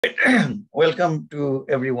Welcome to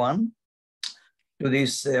everyone to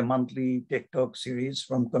this monthly Tech Talk series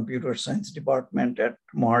from Computer Science Department at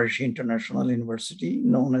Maharishi International University,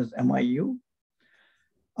 known as MIU.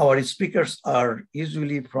 Our speakers are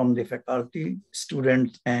usually from the faculty,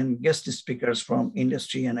 students, and guest speakers from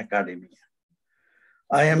industry and academia.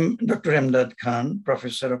 I am Dr. Imdad Khan,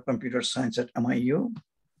 Professor of Computer Science at MIU.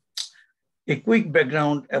 A quick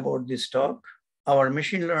background about this talk. Our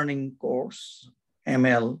machine learning course,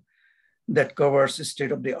 ML, that covers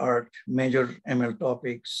state-of-the-art major ML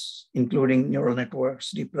topics, including neural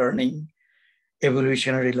networks, deep learning,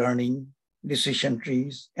 evolutionary learning, decision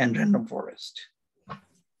trees, and random forest.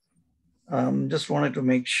 Just wanted to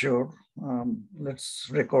make sure, let's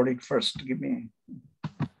record it first. Give me.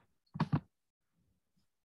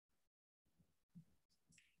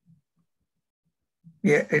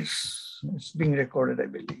 Yeah, it's being recorded, I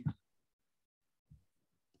believe.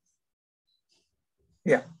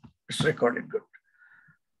 Yeah, it's recorded, good.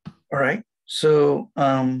 All right, so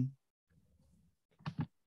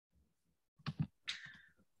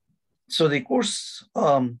the course,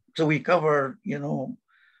 so we cover,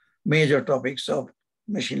 major topics of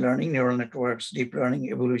machine learning, neural networks, deep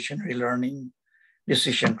learning, evolutionary learning,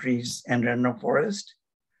 decision trees, and random forest.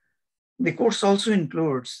 The course also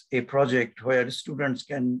includes a project where students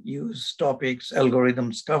can use topics,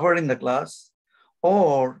 algorithms covered in the class,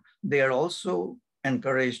 or they are also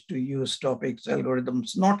encouraged to use topics,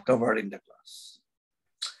 algorithms not covered in the class.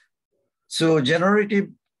 So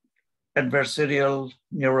generative adversarial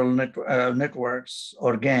neural networks,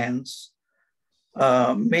 or GANs,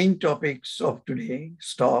 main topics of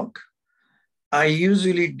today's talk, I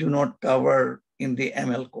usually do not cover in the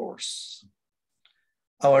ML course.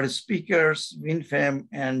 Our speakers, Vinh Pham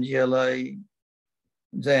and Jialei,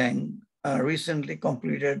 Zhang, recently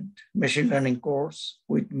completed machine learning course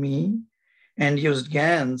with me and used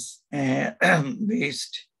GANs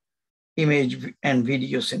based image and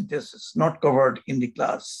video synthesis, not covered in the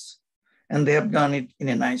class. And they have done it in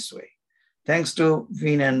a nice way. Thanks to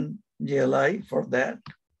Vinh and Jialei for that.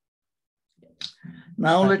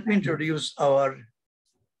 Now let me introduce our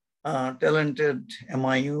talented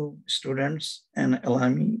MIU students and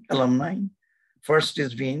alumni. First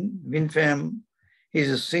is Vinh Pham.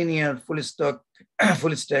 He's a senior full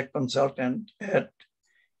stack consultant at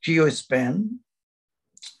Creospan,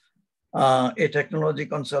 a technology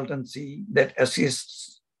consultancy that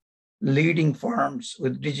assists leading firms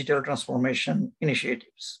with digital transformation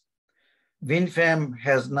initiatives. Vinh Pham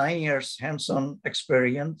has 9 years hands-on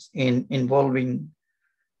experience involving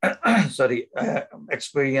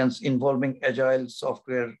agile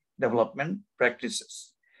software development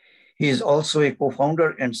practices. He is also a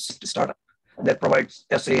co-founder and startup that provides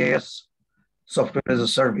SAAS, software as a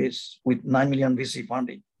service, with 9 million VC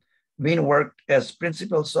funding. Vinh worked as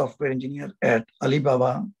principal software engineer at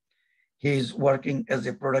Alibaba. He is working as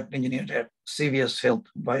a product engineer at CVS Health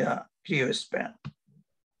via Creospan.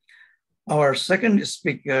 Our second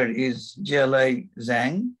speaker is Jialei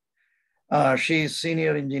Zhang. She is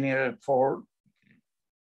senior engineer at Ford.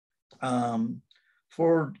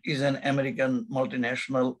 Ford is an American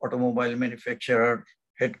multinational automobile manufacturer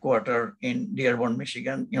headquartered in Dearborn,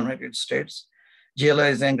 Michigan, United States.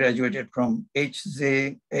 Jialei Zhang graduated from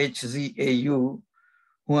HZAU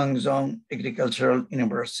Huangzhong Agricultural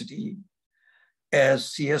University as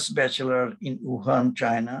CS Bachelor in Wuhan,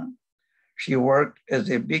 China. She worked as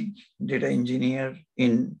a big data engineer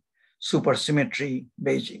in Supersymmetry,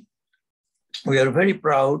 Beijing. We are very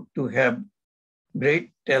proud to have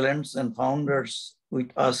great talents and founders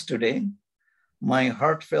with us today. My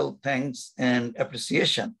heartfelt thanks and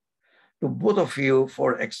appreciation to both of you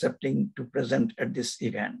for accepting to present at this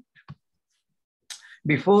event.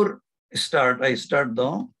 Before I start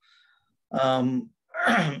though,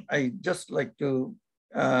 I just like to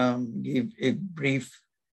give a brief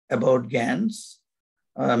about GANs.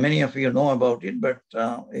 Many of you know about it, but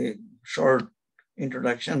a short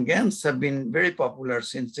introduction. GANs have been very popular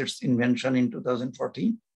since its invention in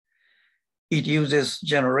 2014. It uses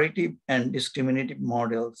generative and discriminative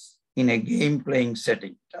models in a game-playing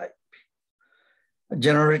setting type.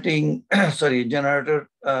 Generator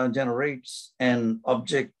generates an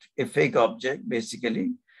object, a fake object,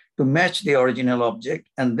 basically, to match the original object,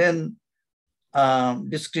 and then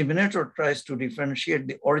discriminator tries to differentiate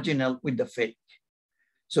the original with the fake.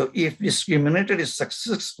 So if discriminator is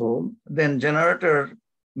successful, then generator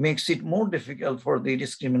makes it more difficult for the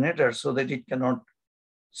discriminator so that it cannot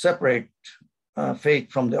separate fake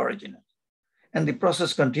from the original. And the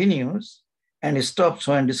process continues and it stops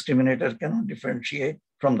when discriminator cannot differentiate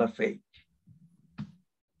from the fake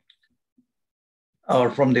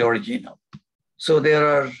or from the original. So there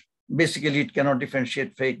are, basically it cannot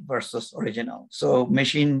differentiate fake versus original. So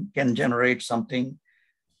machine can generate something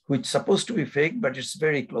which is supposed to be fake, but it's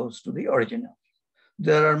very close to the original.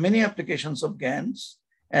 There are many applications of GANs,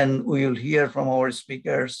 and we will hear from our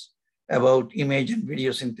speakers about image and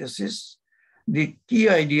video synthesis. The key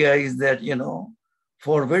idea is that,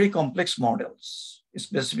 for very complex models,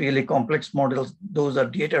 specifically complex models, those are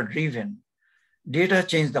data-driven. Data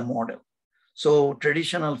change the model. So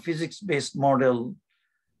traditional physics-based model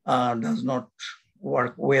does not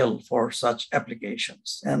work well for such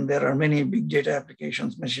applications. And there are many big data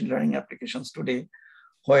applications, machine learning applications today,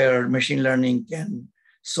 where machine learning can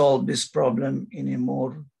solve this problem in a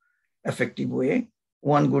more effective way.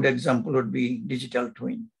 One good example would be digital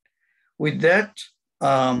twin. With that,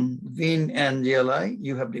 Vinh and Jialei,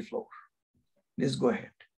 you have the floor. Please go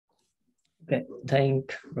ahead. Okay,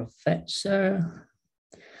 thank Professor.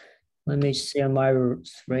 Let me share my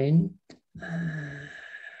screen.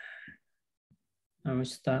 I'm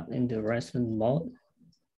start in the lesson mode.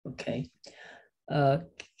 Okay.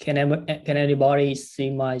 Can anybody see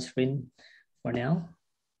my screen for now?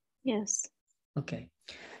 Yes. Okay.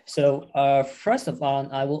 So first of all,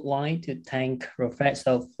 I would like to thank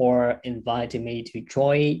Professor for inviting me to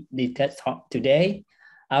join the TED Talk today.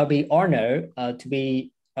 I'll be honored to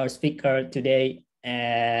be our speaker today,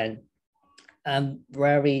 and I'm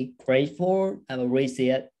very grateful and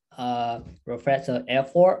appreciate Professor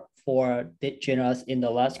effort for teaching us in the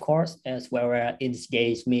last course, as well as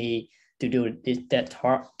engage me to do this TED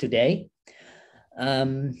Talk today.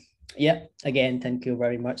 Yeah, again, thank you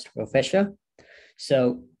very much, Professor.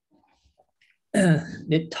 So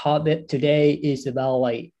the topic today is about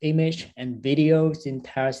like image and video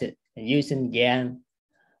synthesis and using GAN,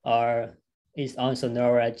 or is also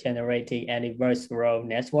known as generative adversarial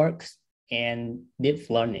networks and deep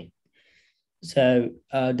learning. So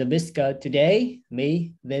the speaker today,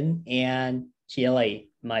 me, Vinh, and Jialei,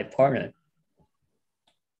 my partner.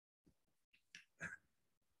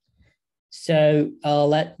 So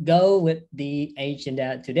let's go with the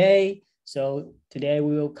agenda today. So today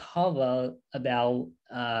we will cover about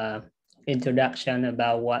introduction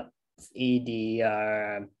about what is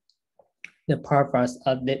the purpose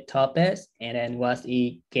of the topics, and then what's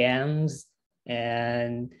the GANs,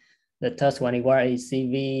 and the third one is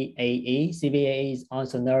CVAE. CVAE is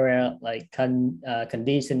also known as like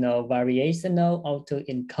conditional variational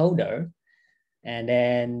autoencoder. And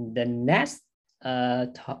then the next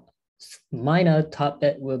minor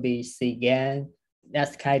topic will be CGAN.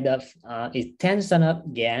 That's kind of extension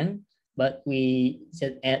of GAN, but we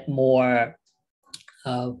just add more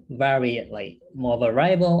more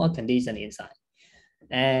variable or condition inside.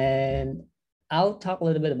 And I'll talk a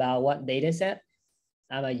little bit about what data set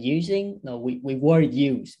am I using. No, we were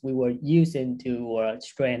using to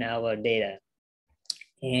train our data,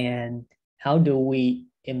 and how do we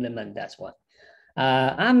implement that one.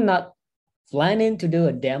 I'm not planning to do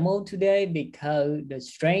a demo today because the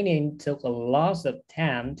training took a lot of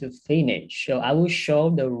time to finish. So I will show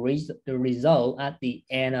the result at the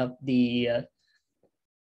end of the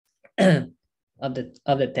of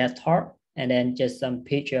the test talk, and then just some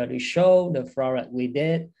picture to show the product we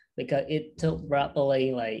did, because it took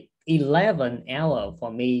roughly like 11 hours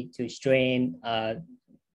for me to train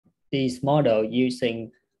this model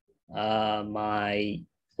using my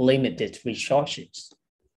limited resources.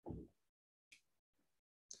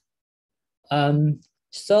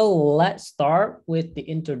 So let's start with the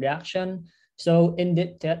introduction. So in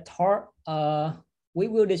the TED Talk, we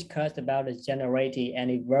will discuss about the generative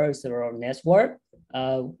adversarial network,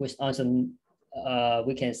 which also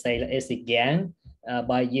we can say that it's a GAN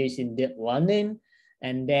by using deep learning.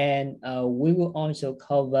 And then we will also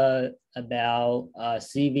cover about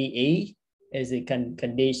CVE, is a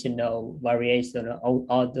conditional variational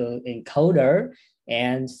autoencoder,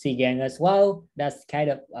 and CGAN as well. That's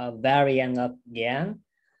kind of a variant of GAN.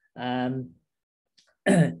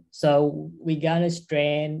 So we're gonna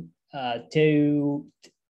train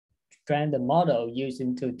the model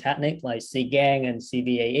using two techniques like CGAN and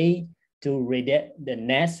CVAE to predict the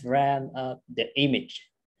next RAM of the image.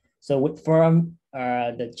 So from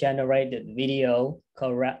the generated video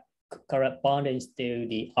corresponding to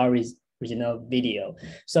the original video.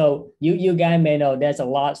 So you guys may know there's a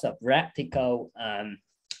lot of practical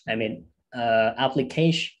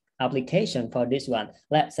application for this one.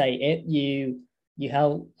 Let's say if you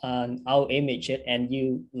have an old image and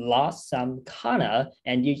you lost some color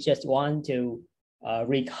and you just want to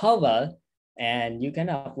recover, and you can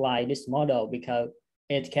apply this model because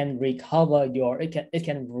it can recover it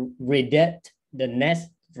can predict the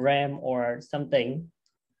next frame or something.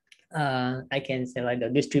 I can say like the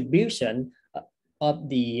distribution of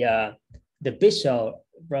the visual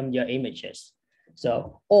from your images.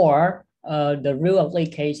 So, or the real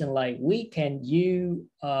application, like we can use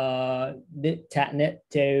the technique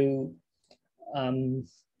to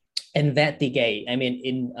investigate. I mean,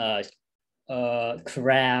 in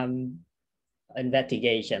crime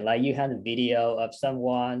investigation, like you have a video of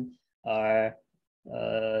someone or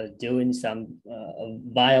doing some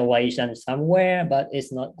violation somewhere, but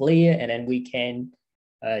it's not clear, and then we can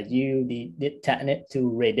use the technique to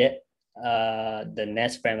read the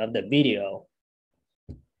next frame of the video.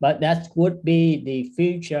 But that would be the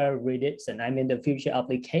future prediction, I mean the future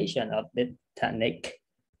application of the technique.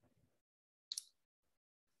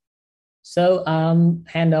 So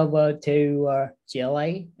hand over to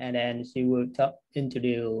Jialei, and then she will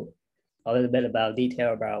introduce a little bit about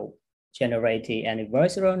detail about generative and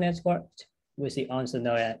adversarial network, which is also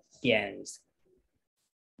known as GANs.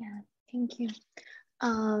 Yeah, thank you.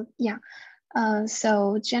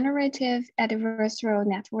 So generative adversarial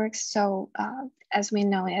networks, so as we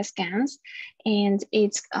know as GANs, and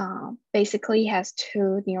it's basically has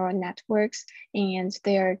two neural networks, and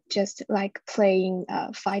they're just like playing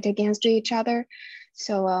fight against each other.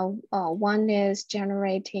 So one is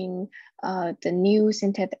generating the new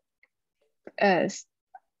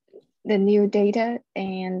data,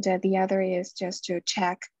 and the other is just to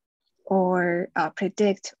check or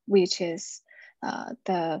predict which is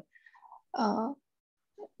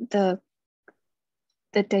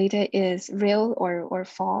the data is real or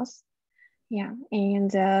false. Yeah,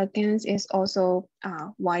 and GANs is also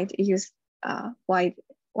widely used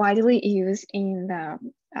in the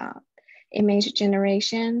image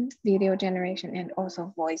generation, video generation, and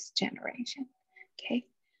also voice generation. Okay,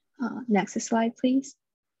 next slide, please.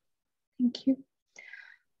 Thank you.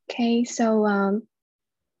 Okay, so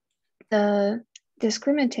the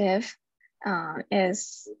discriminative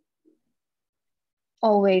is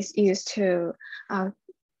always used to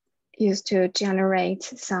generate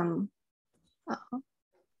some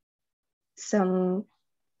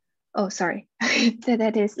oh, sorry,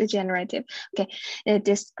 that is the generative. Okay, the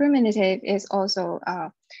discriminative is also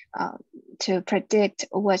to predict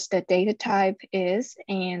what the data type is,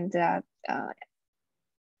 and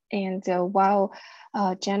while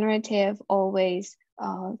generative always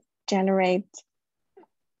generate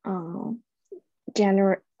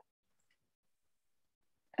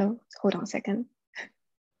oh, hold on a second.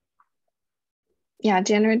 Yeah,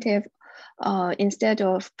 generative, instead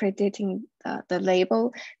of predicting the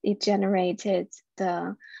label, it generated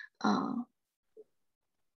the I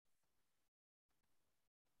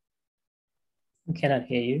cannot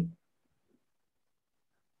hear you.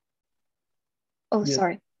 Oh,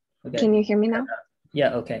 sorry. Okay. Can you hear me now?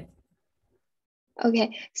 Yeah, okay.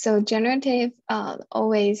 Okay, so generative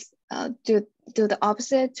always do the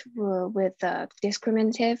opposite with the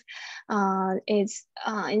discriminative. It's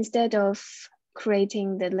instead of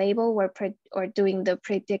creating the label or doing the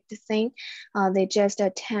predict thing, they just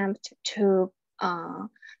attempt to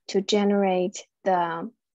generate the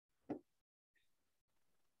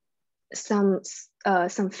some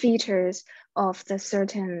features of the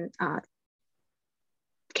certain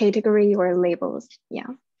category or labels. Yeah.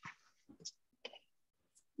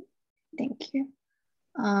 Thank you.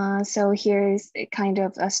 So here's kind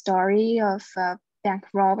of a story of a bank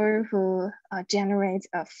robber who generates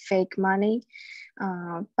a fake money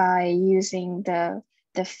by using the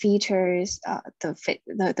features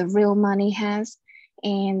the real money has,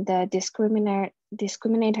 and the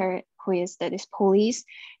discriminator who is this police,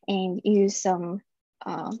 and use some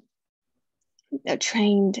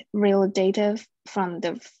trained real data from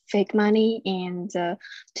the fake money, and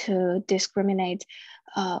to discriminate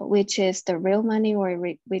which is the real money or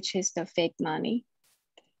which is the fake money.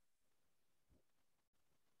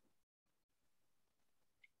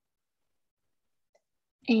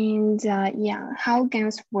 And yeah, how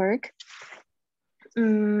GANs work.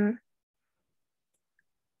 Okay,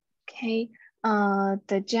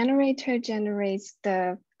 the generator generates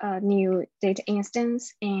the new data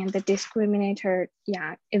instance, and the discriminator,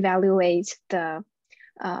 yeah, evaluates the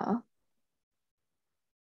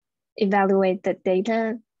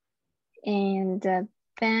data, and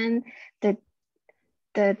then the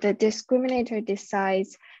discriminator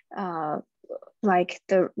decides like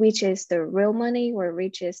which is the real money or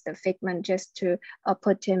which is the fake money, just to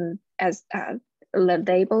put him as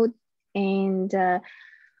labeled. And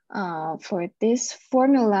for this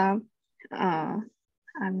formula,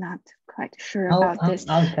 I'm not quite sure about this.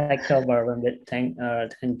 I'll take over a bit, thank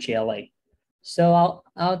Jialei. So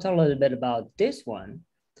I'll talk a little bit about this one.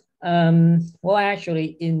 Well,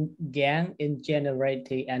 actually, in GAN, in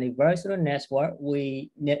generative and adversarial network, we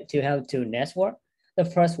need to have two networks. the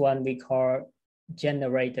first one we call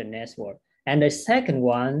generator network. And the second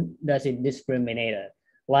one, that's a discriminator.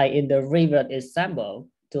 Like in the reverse example,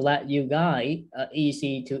 to let you guys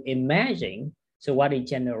easy to imagine, so what is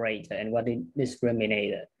generator and what is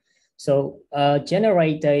discriminator? So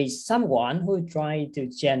generator is someone who try to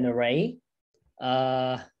generate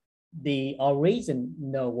the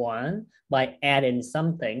original one by adding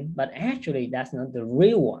something, but actually that's not the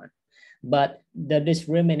real one. But the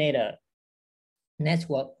discriminator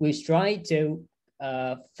network, we try to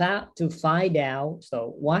find out,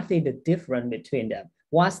 so what is the difference between them?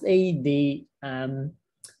 What is the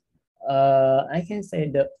I can say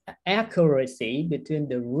the accuracy between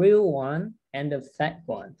the real one and the fake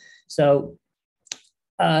one. So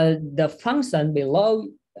the function below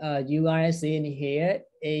you are seeing here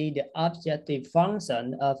is the objective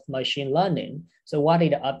function of machine learning. So what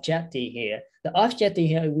is the objective here? The objective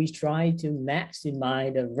here, we try to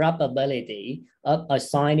maximize the probability of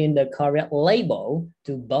assigning the correct label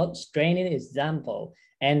to both training example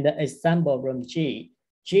and the example from G.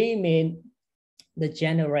 G means the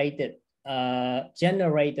generated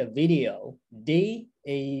video. D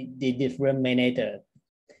is the discriminator.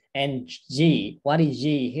 And G, what is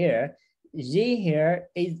G here? G here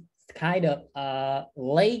is kind of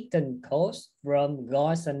latent cost from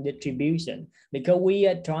Gaussian distribution, because we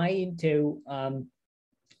are trying to,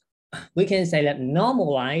 we can say that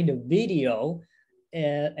normalize the video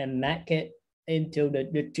and make it into the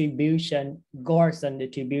distribution, Gaussian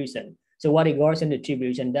distribution. So what is Gaussian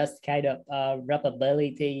distribution? That's kind of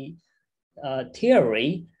probability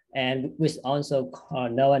theory, and which also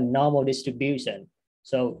know a normal distribution.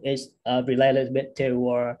 So it's related a bit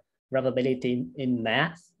to probability in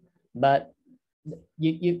math, but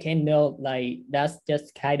you can know like that's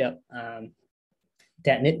just kind of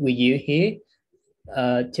technique we use here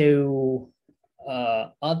to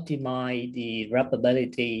optimize the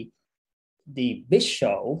probability, the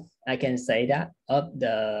visual, I can say that, of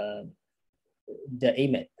the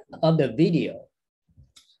image of the video.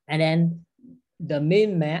 And then the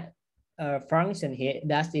min-max function here,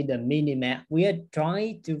 that's in the minimax. We are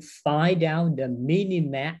trying to find out the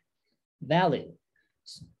minimax value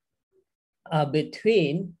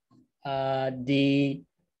between the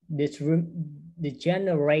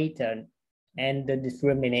generator and the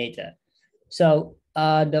discriminator. So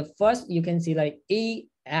the first, you can see like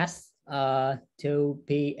ES to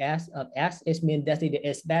PS of S, it means that is the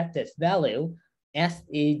expected value. S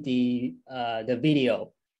is the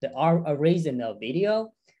video, the original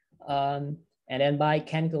video. And then by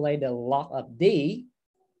calculate the log of D,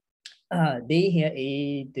 D here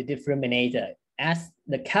is the discriminator. As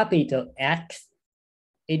the capital X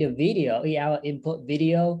in the video, in our input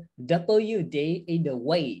video, WD is the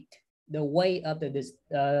weight of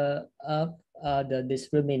the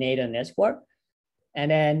discriminator network,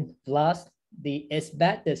 and then plus the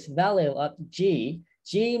expected value of G.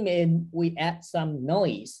 G means we add some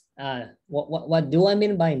noise. What do I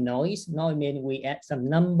mean by noise? Noise means we add some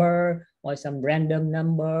number or some random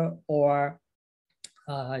number or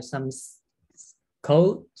some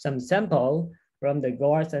code, some sample from the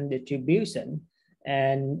Gaussian distribution,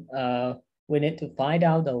 and we need to find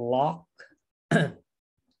out the log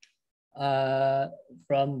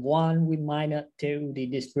from 1 we minus to the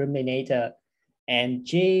discriminator, and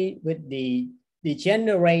G with the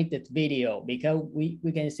generated video, because we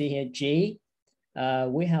can see here G,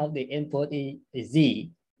 we have the input is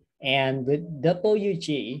Z, and with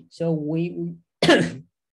WG, so we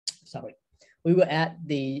sorry, we will add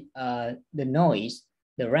the noise,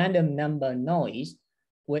 the random number noise,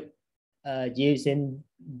 with using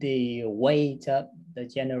the weight of the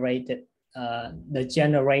generator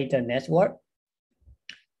network.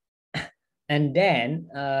 And then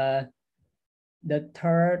the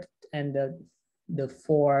third and the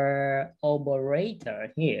fourth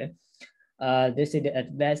operator here, this is the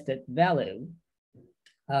advanced value.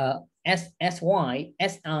 SY,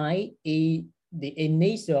 SI is the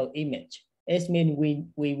initial image. It means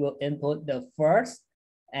we will input the first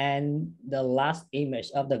and the last image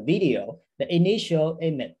of the video, the initial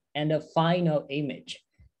image and the final image.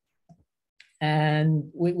 And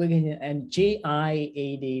we can, and GI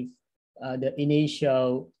is the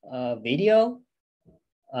initial video,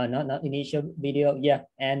 not initial video, yeah,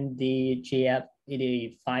 and the GF is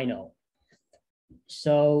the final.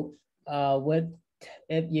 So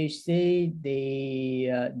if you see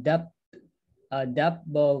the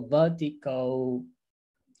double vertical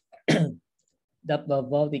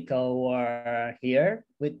here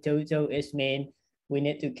with total, it means we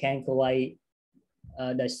need to calculate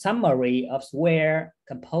the summary of square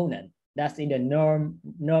component. That's in the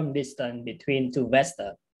norm distance between two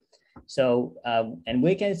vectors. So and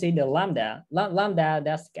we can see the lambda. Lambda,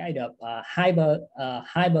 that's kind of a hyper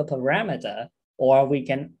parameter, or we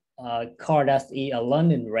can call that a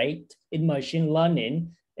learning rate in machine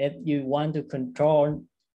learning. If you want to control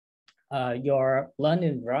your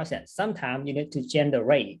learning process, sometimes you need to change the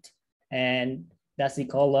rate, and that's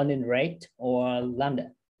called learning rate or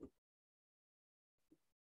lambda.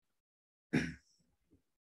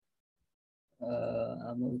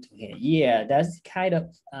 I'll move to here. Yeah, that's kind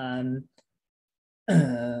of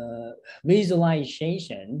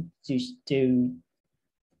visualization to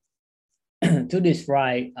to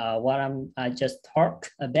describe what I just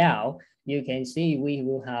talked about. You can see we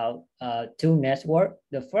will have two networks.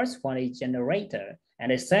 The first one is generator,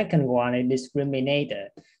 and the second one is discriminator.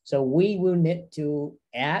 So we will need to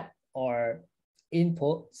add or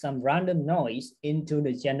input some random noise into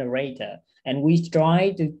the generator, and we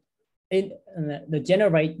try to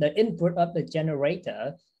the input of the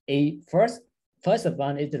generator. First of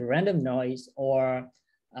all is the random noise or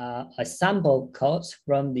a sample codes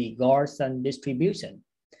from the Gaussian distribution.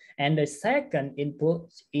 And the second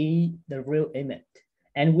input is the real image.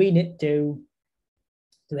 And we need to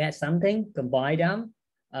add something, combine them,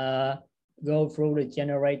 go through the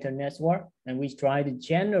generator network, and we try to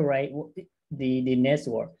generate the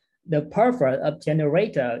network. The purpose of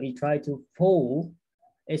generator is try to pull,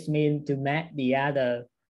 it means to match the other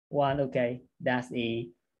one. Okay, that's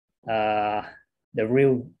the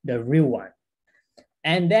real one.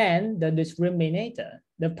 And then the discriminator,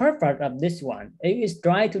 the purpose of this one is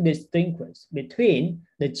try to distinguish between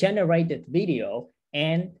the generated video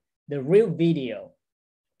and the real video.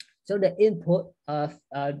 So the input of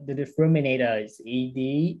the discriminator is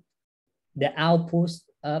the output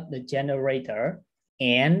of the generator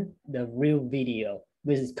and the real video,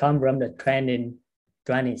 which comes from the training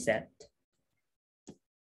set.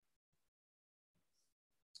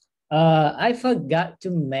 I forgot to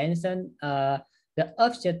mention the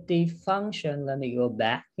objective function. Let me go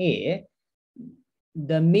back here.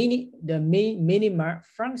 The minima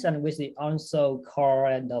function, which is also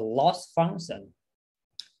called the loss function.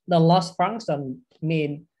 The loss function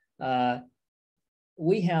means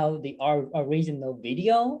we have the original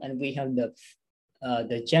video and we have the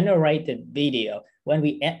generated video. When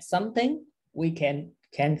we add something, we can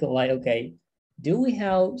calculate, okay, do we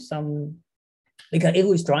have some, because if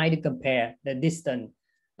we try to compare the distance,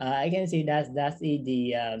 I can see that's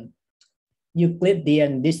the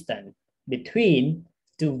Euclidean distance between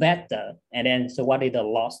two vectors, and then so what is the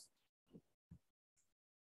loss?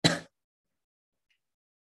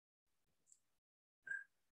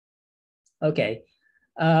 Okay,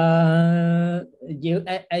 as you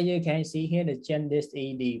can see here, this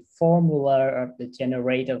is the formula of the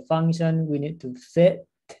generator function. We need to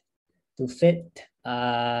fit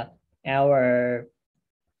our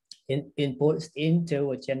inputs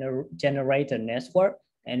into a generator network,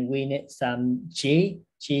 and we need some G.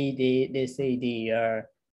 This is the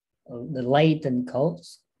latent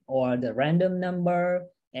codes or the random number,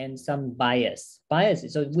 and some bias.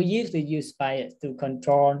 So we usually use bias to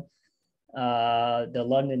control the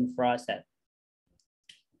learning process.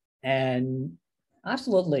 And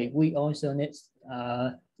absolutely, we also need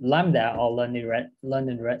lambda or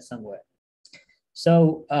learning rate somewhere.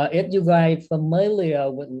 So if you guys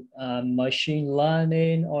familiar with machine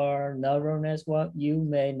learning or neural network, you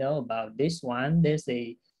may know about this one. This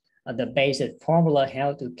is the basic formula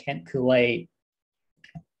how to calculate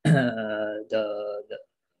I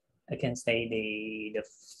can say the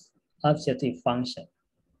objective function.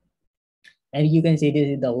 And you can see this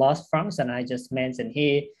is the loss function I just mentioned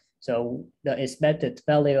here. So the expected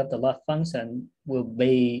value of the loss function will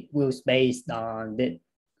be based on this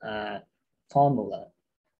formula.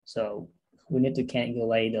 So we need to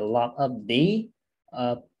calculate the log of D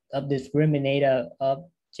of discriminator of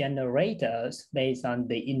generators based on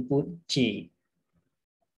the input G.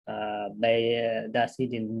 That's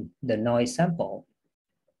it in the noise sample.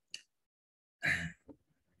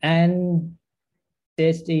 And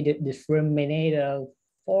this the discriminator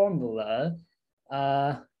formula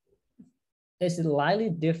is slightly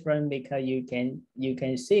different because you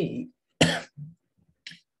can see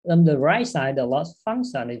on the right side the loss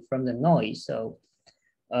function is from the noise. So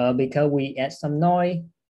because we add some noise,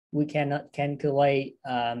 we cannot calculate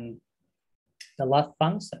the loss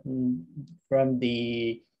function from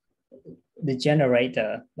the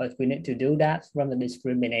generator, but we need to do that from the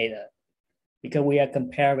discriminator because we are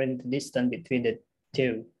comparing the distance between the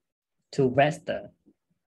two vectors.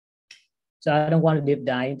 So I don't want to deep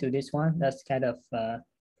dive into this one. That's kind of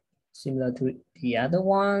similar to the other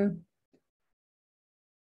one.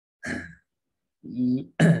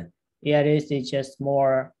 Yeah, this is just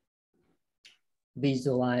more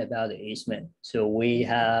visualize about the instrument. So we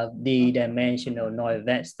have the dimensional noise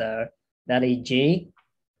vector, that is G.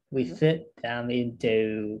 We fit them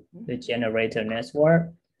into the generator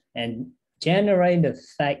network and generate the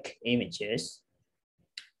fake images.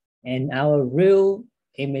 And our real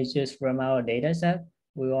images from our data set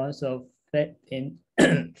will also fit into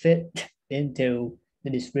the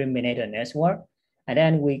discriminator network. And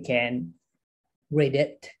then we can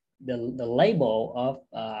predict the label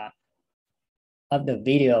of the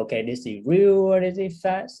video. Okay, this is real or this is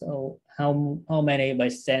fake. So how many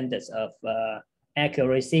percentage of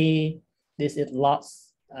accuracy? This is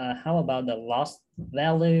loss. How about the loss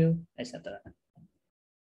value, etc.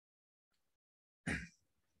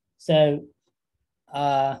 So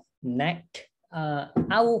next,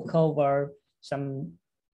 I will cover some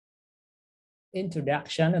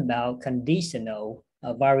introduction about conditional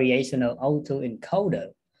variational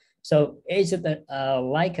autoencoder. So it's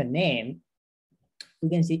like a name. We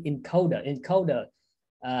can see encoder,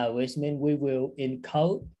 which means we will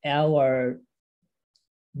encode our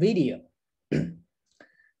video.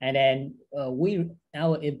 And then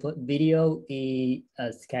our input video is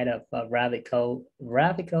a kind of a graphical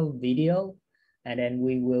video, and then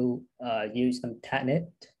we will use some technique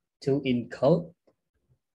to encode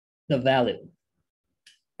the value.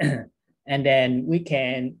 And then we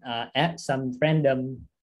can add some random.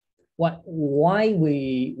 What do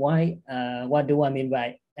I mean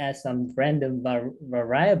by add some random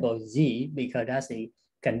variable z? Because that's a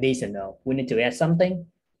conditional. We need to add something.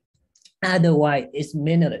 Otherwise, it's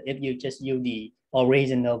meaningless if you just use the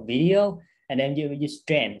original video and then you use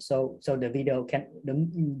trend. So the video can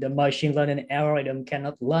the machine learning algorithm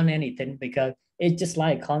cannot learn anything because it's just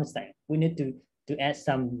like constant. We need to add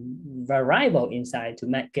some variable inside to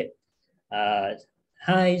make it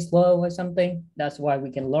high, slow, or something. That's why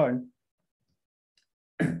we can learn.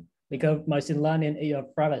 Because machine learning is a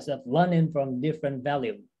process of learning from different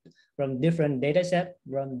values, from different data sets,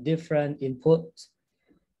 from different inputs.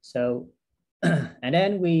 So, and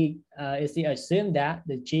then we assume that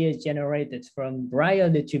the G is generated from prior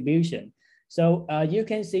distribution. So you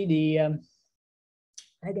can see the,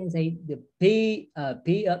 I can say the P of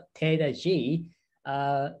theta G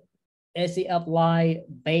as it apply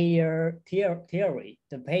Bayes theory.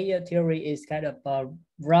 The Bayes theory is kind of a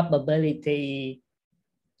probability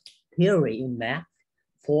theory in math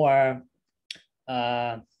for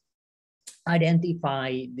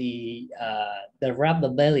identify the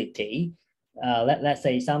probability. Let's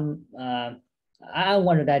say some, I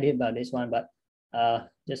want to dive about this one, but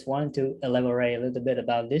just want to elaborate a little bit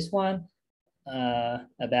about this one,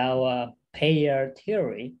 about Bayes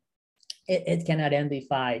theory. It can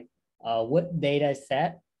identify what data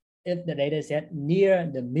set, if the data set near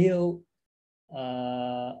the middle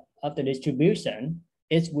of the distribution,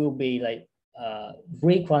 it will be like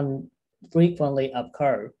frequently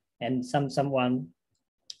occur, and some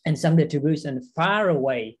distribution far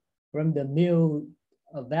away from the middle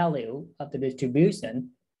value of the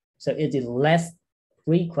distribution, so it is less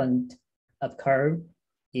frequent occur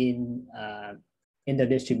in the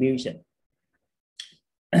distribution.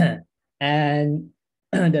 And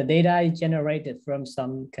the data is generated from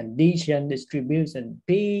some condition distribution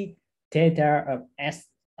P theta of S,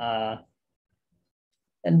 and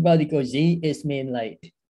vertical Z is mean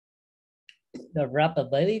like the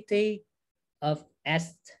probability of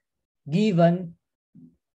S given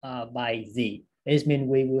by Z. This means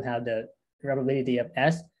we will have the probability of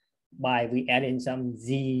S by we add in some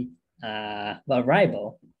Z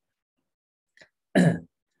variable.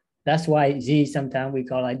 That's why Z sometimes we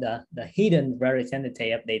call like the hidden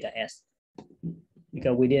representative of data S,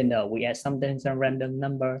 because we didn't know, we add something, some random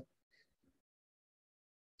number.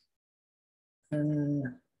 Oh,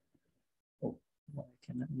 I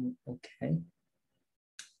cannot move. Okay.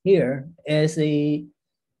 Here is a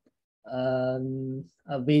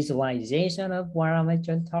visualization of what I'm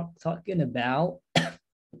actually talking about.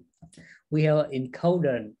 We have an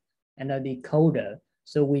encoder and a decoder.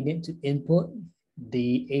 So we need to input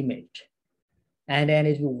the image. And then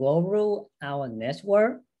it will go through our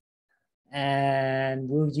network, and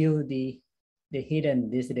we'll use the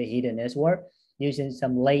hidden, this is the hidden network, using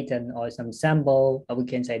some latent or some sample, or we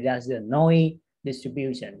can say that's the noise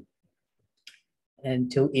distribution,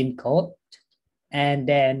 and to encode. And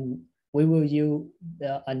then we will use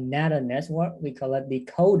another network, we call it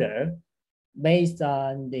decoder, based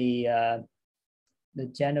on the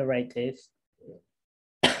generative,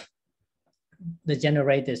 the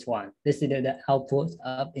generated one. This is the output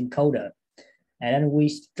of encoder. And then we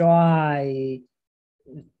try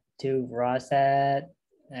to process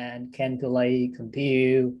and calculate,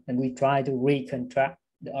 compute, and we try to reconstruct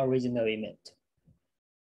the original image.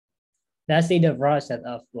 That's the process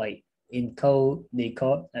of like encode,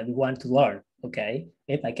 decode, and we want to learn. Okay,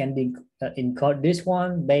 if I can encode this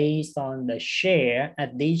one based on the shared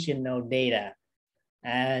additional data,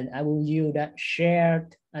 and I will use that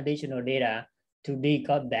shared additional data to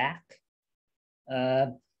decode back.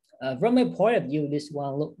 From my point of view, this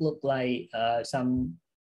one look like some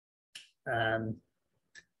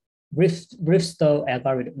Bristol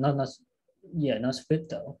algorithm, not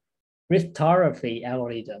Bristol, cryptography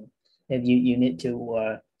algorithm. If you need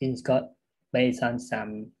to encode based on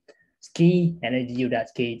some key and then use that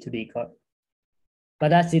key to decode. But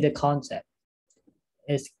that's the concept.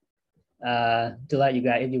 It's to let you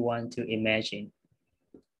guys if you want to imagine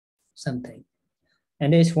something.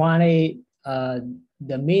 And this one is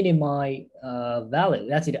the minimize value.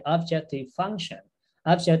 That's the objective function.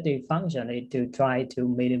 Objective function is to try to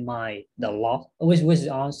minimize the loss, which is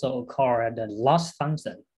also called the loss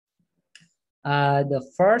function. The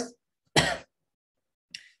first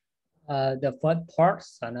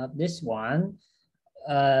portion of this one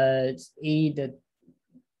is either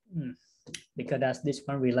because that's this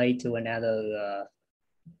one relate to another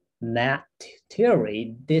math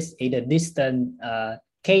theory. This is the distant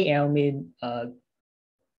KL mean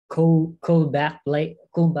Kullback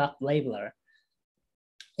labeler.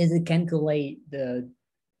 Is it calculate the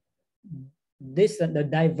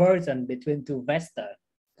divergence between two vectors,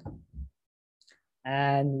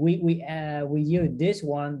 and we use this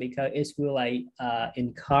one because it will like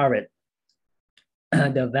encourage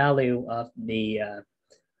the value of the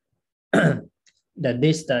the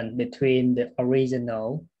distance between the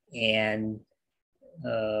original and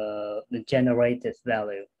the generated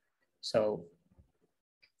value. So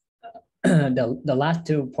the last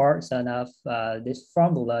two parts of this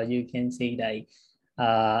formula, you can see that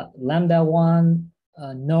lambda 1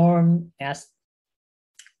 norm s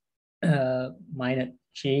minus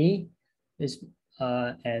g is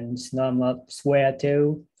and norm of square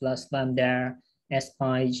 2 plus lambda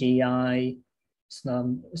si gi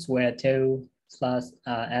norm square 2 plus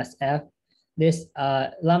sf. This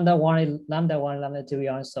lambda 1, lambda 2 is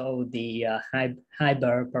also the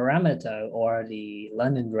hyperparameter or the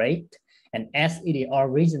learning rate, and S is the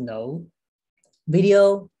original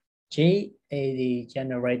video, G is the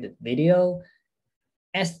generated video,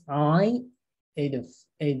 SI is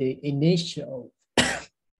the initial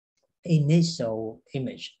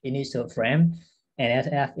image, initial frame, and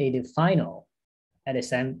SF is the final at the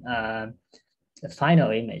same the final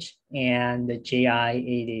image, and the GI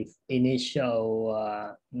is the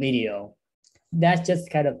initial video. That's just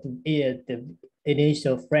kind of the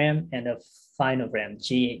initial frame and the final frame,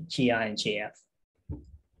 GI and GF.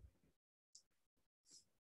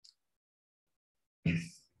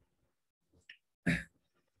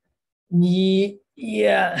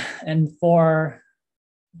 Yeah, and for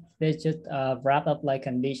let's just wrap up like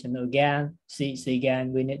conditional GAN, C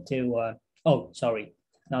GAN, we need to, oh, sorry,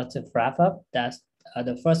 not to wrap up. That's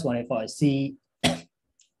the first one for C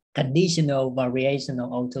conditional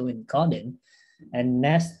variational autoencoding. And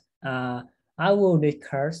next, I will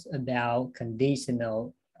discuss about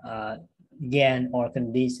conditional GAN or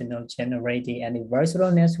conditional generative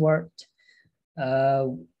adversarial network.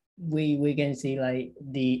 We can see like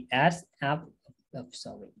the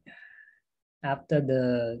after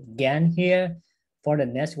the GAN here for the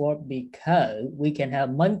network, because we can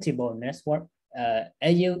have multiple network.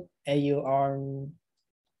 As you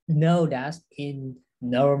know that in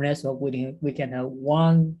neural network we can have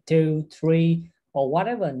 1, 2, 3 or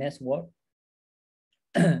whatever network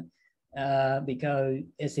because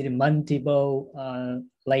it's a multiple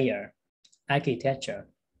layer architecture.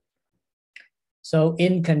 So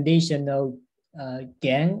in conditional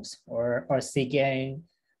GANs or CGAN,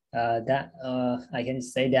 that I can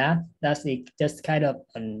say that's just kind of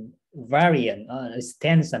a variant,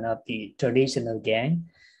 extension of the traditional GAN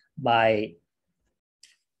by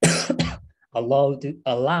allowed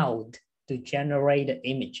to generate the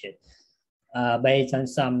images based on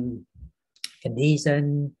some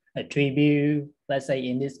condition, attribute. Let's say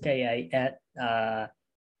in this case, I add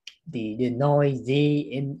the noise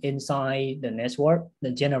Z inside the network,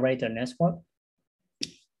 the generator network,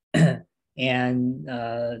 and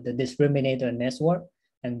the discriminator network,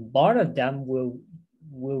 and both of them will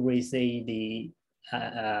receive the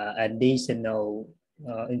additional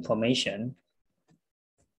information,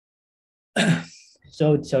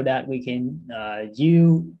 so that we can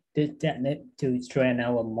use this technique to train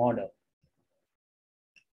our model.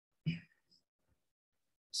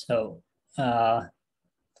 So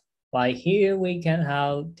like here we can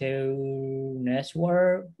have two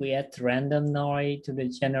network. We add random noise to the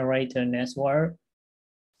generator network,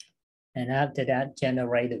 and after that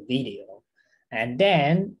generate a video. And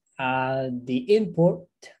then the input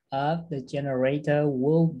of the generator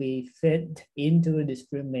will be fed into the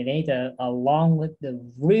discriminator along with the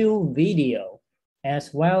real video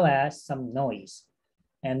as well as some noise.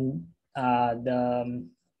 And the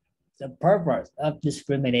purpose of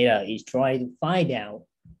discriminator is trying to find out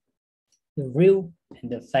the real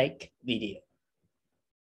and the fake video.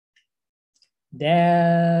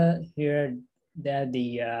 Here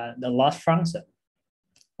the loss function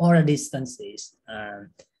or the distances,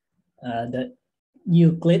 the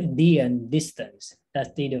Euclidean distance.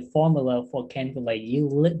 That's the formula for calculate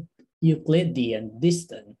Euclidean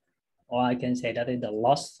distance, or I can say that is the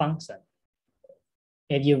loss function.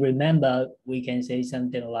 If you remember, we can say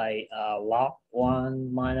something like log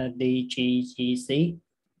 1 minus dGGC.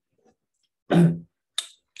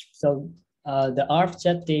 So the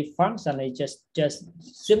objective function is just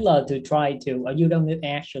similar to try to, you don't need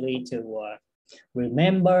actually to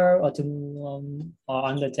remember or to or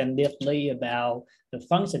understand deeply about the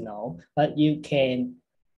functional, but you can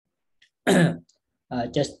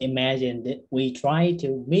just imagine that we try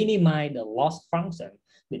to minimize the loss function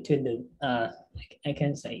between the, I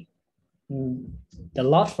can say, the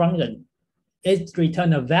loss function is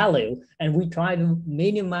return a value, and we try to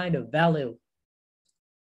minimize the value,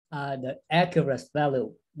 the accurate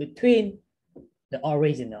value between the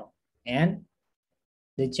original and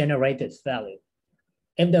the generated value.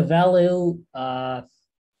 If the value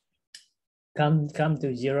come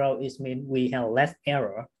to 0, it means we have less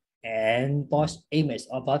error, and both image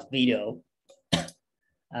or both video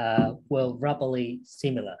will roughly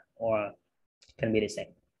similar or can be the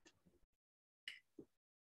same.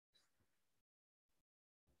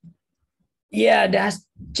 Yeah, that's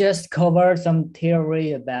just cover some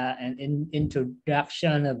theory about an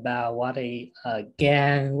introduction about what a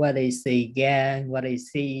GAN, what is a GAN, what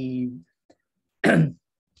is C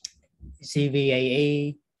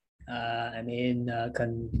CVAE,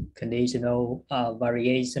 conditional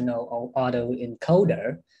variational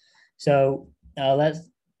autoencoder. So let's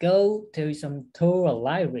go to some tool or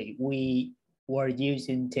library we were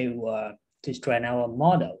using to train our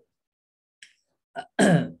model.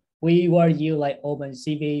 We were using like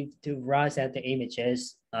OpenCV to process the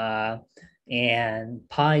images and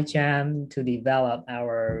PyCharm to develop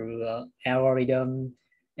our algorithm,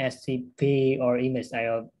 SCP or image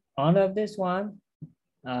IO. All of this one,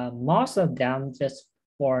 most of them just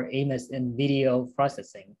for image and video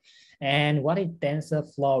processing. And what is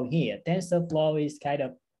TensorFlow here? TensorFlow is kind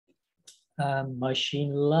of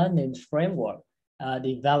machine learning framework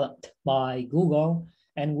developed by Google,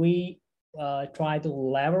 and we try to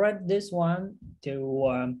leverage this one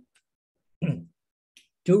to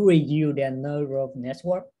review their neural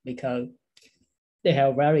network, because they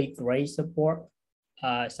have very great support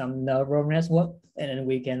some neural network, and then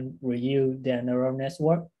we can review their neural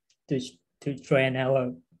network to train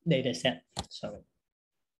our data set. Sorry.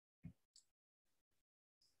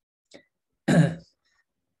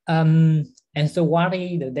 And so what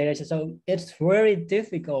is the data set? So it's very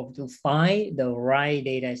difficult to find the right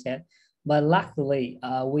data set, but luckily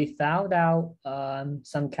we found out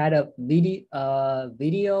some kind of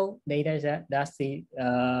video data set. That's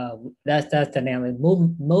the name of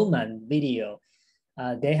movement video.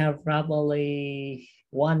 They have probably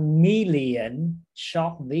 1 million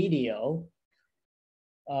short video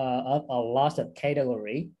of a lot of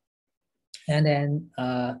category, and then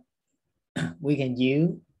we can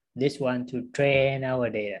use this one to train our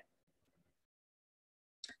data.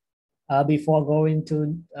 Before going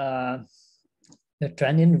to the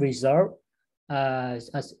training result,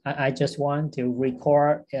 I just want to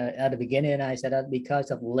record at the beginning. I said that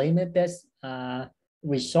because of limited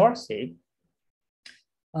resources,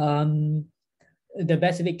 the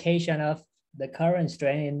specification of the current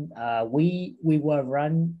training, we were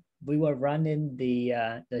running the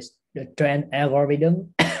train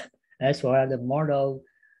algorithm as well as the model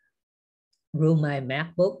through my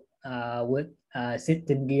MacBook with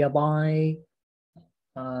 16 GB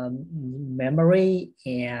memory,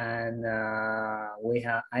 and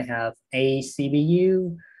I have a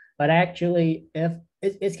CPU, but actually if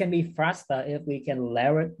it can be faster if we can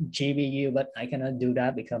leverage GPU, but I cannot do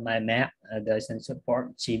that because my Mac doesn't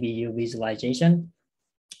support GPU visualization.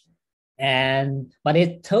 But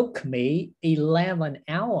it took me 11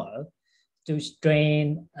 hours to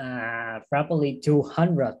train probably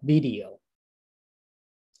 200 video.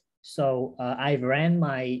 So I ran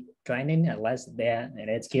my training at least there, and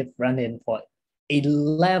it's keep running for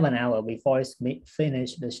 11 hours before it's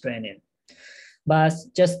finished the training. But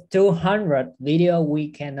just 200 video, we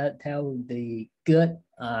cannot tell the good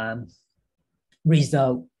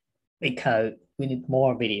result, because we need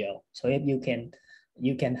more video. So if you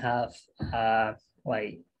can have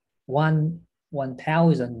like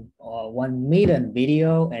 1,000 or 1,000,000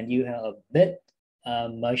 video, and you have a bit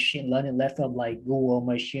machine learning platform like Google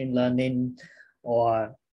machine learning,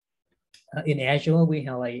 or in Azure we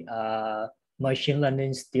have like machine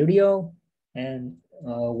learning studio, and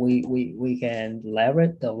we can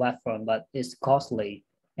leverage the platform, but it's costly,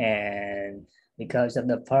 and because of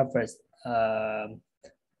the purpose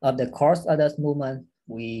of the cost of this movement,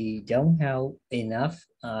 we don't have enough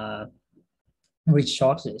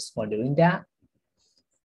resources for doing that.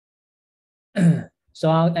 So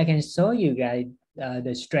I can show you guys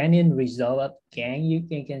the training result of GAN.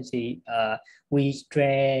 You can see we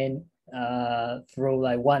train through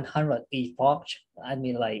like 100 epochs. I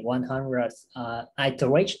mean like 100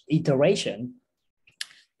 iteration.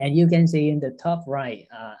 And you can see in the top right,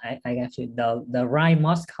 I actually the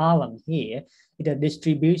rightmost column here is the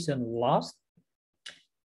distribution loss.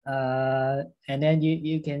 And then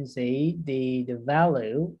you can see the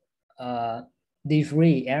value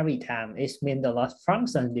degree every time. It means the loss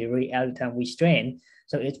function degree every time we train.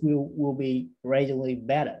 So it will be gradually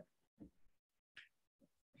better.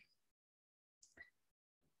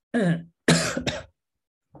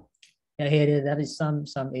 Here that is some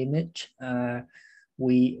image.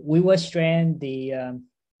 We will train the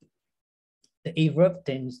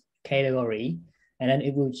erupting category, and then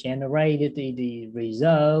it will generate the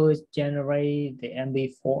results, generate the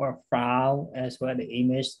MP4 file as well the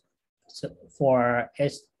image for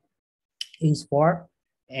export.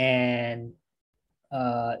 And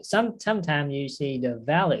sometimes you see the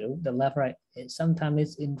value, the left right, sometimes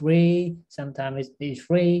it's in 3, sometimes it's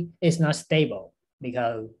 3. It's not stable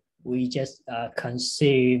because we just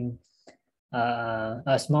consume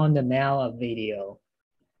a small amount of video,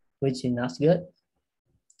 which is not good.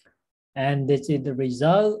 And this is the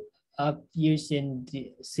result of using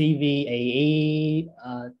the CVAE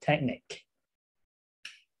technique.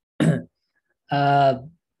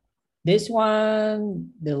 This one,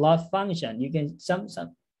 the loss function, you can some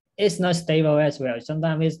it's not stable as well.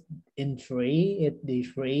 Sometimes it's in 3, it's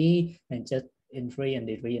D3, and just in 3 and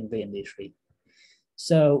D3 and B and D3.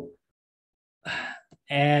 So,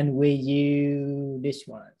 and we use this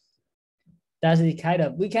one. That's the kind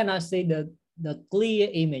of, we cannot see the clear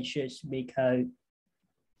images because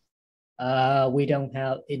we don't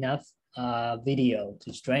have enough video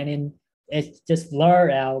to train in. It's just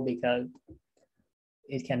blurred out because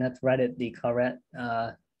it cannot write the correct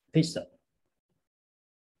pixel.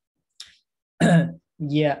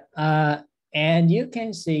 Yeah, and you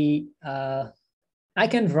can see I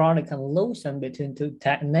can draw the conclusion between two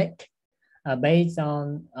techniques based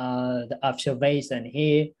on the observation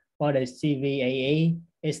here. For the CVAE,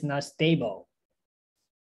 it's not stable.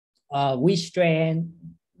 We train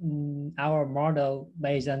our model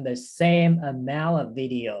based on the same amount of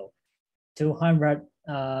video, 200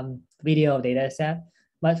 video data set,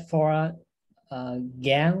 but for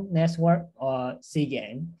GAN network or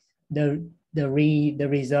CGAN, the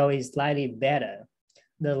result is slightly better.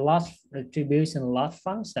 The loss retribution loss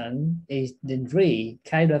function is degree,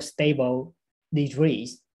 kind of stable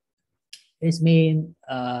degrees. It means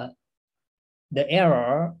the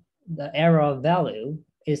error value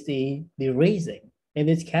is the decreasing. If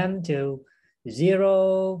it comes to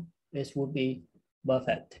 0, this would be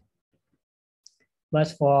perfect. But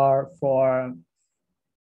for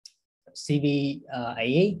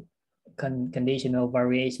CVAE, conditional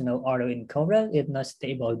variational autoencoder, it's not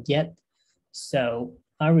stable yet. So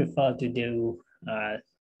I refer to do,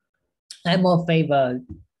 I'm more favor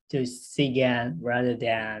to CGAN rather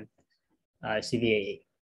than CVAE.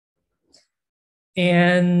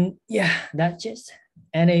 And yeah, that's just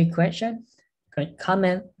any question,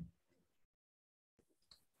 comment?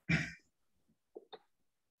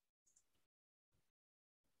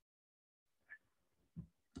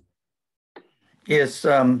 Yes,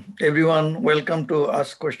 everyone, welcome to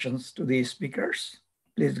ask questions to the speakers.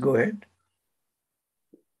 Please go ahead.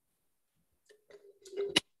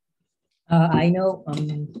 I know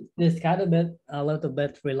this kind of bit, a little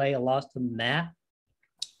bit relate a lot to math,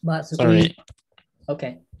 but sorry.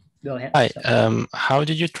 Okay, go ahead. Hi, how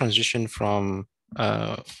did you transition from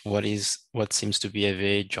what seems to be a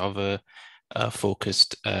very Java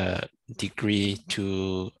focused degree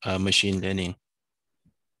to machine learning?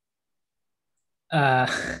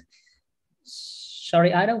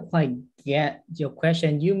 Sorry, I don't quite get your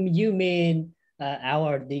question. You mean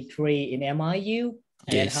our degree in MIU?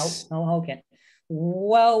 Yes. And how can?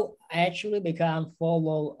 Well, actually, because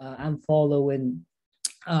I'm following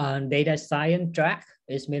data science track.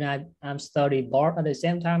 It means I'm studying both at the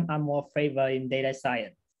same time. I'm more favor in data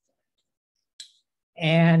science.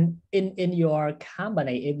 And in your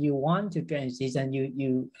company, if you want to transition,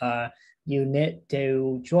 you need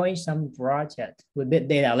to join some project with big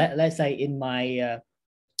data. Let's say in my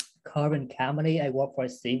current company, I work for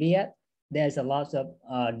CVS. There's a lot of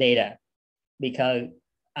data because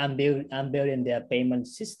I'm building their payment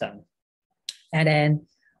system, and then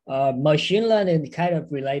machine learning is kind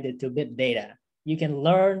of related to big data. You can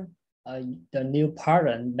learn the new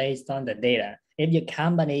pattern based on the data. If your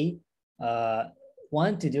company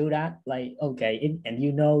want to do that, like, okay, and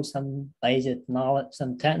you know some basic knowledge,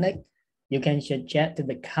 some technique, you can suggest to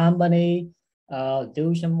the company,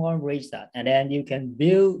 do some more research, and then you can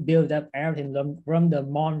build up everything from the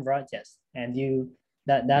more projects, and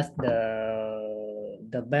that's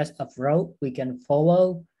the best approach we can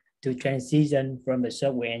follow to transition from the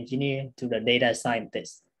software engineer to the data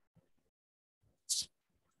scientist.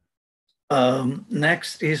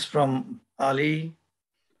 Next is from Ali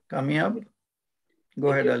Kamiab. Go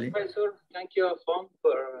ahead, Ali. Professor, thank you, Pham,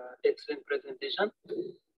 for excellent presentation.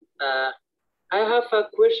 I have a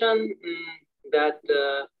question that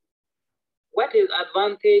what is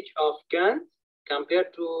advantage of GANs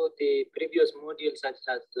compared to the previous modules such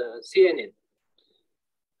as CNN?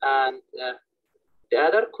 And the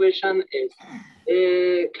other question is,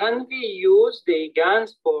 can we use the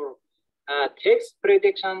GANs for text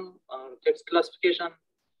prediction or text classification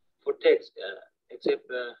for text, except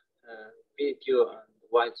video and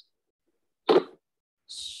voice?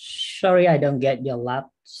 Sorry, I don't get your last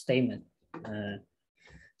statement.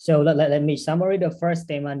 So let me summarize the first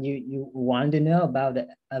statement. You want to know about the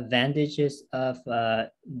advantages of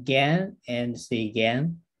GAN and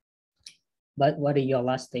CGAN. But what is your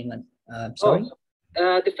last statement? Sorry.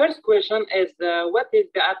 The first question is what is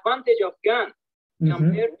the advantage of GAN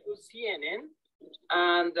compared to CNN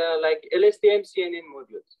and like LSTM CNN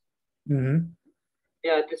modules?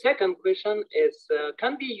 Yeah, the second question is,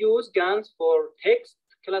 can we use GANs for text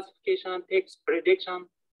classification, text prediction?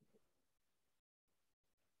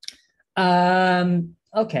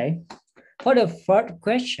 Okay. For the first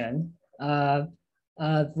question,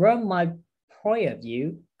 from my point of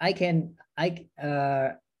view, I can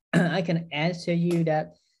answer you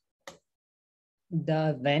that the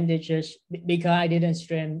advantages, because I didn't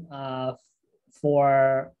stream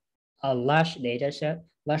for a large data set,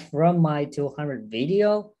 but from my 200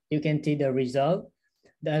 video, you can see the result.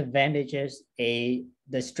 The advantages, the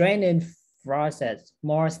training process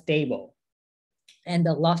more stable, and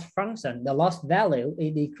the loss function, the loss value,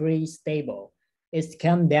 it decrease stable. It's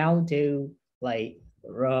come down to like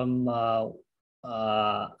from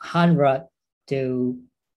 100 to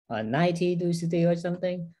 90 to 60 or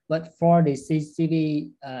something. But for the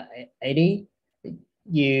CCV 80,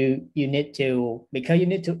 you need to, because you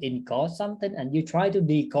need to encode something and you try to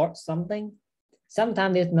decode something,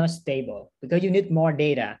 sometimes it's not stable because you need more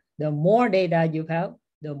data. The more data you have,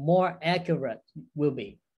 the more accurate will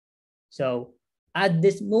be. So at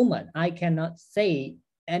this moment, I cannot say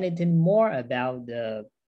anything more about the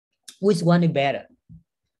which one is better,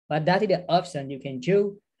 but that is the option you can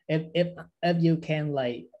choose. If you can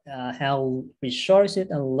like have resources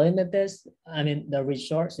unlimited, I mean the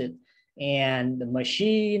resources and the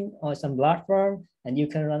machine or some platform, and you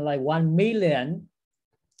can run like 1 million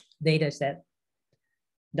data set.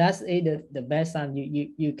 That's the best time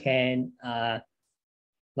you can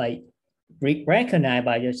like recognize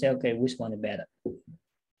by yourself, okay, which one is better.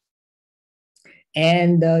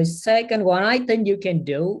 And the second one, I think you can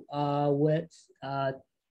do with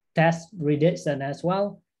text prediction as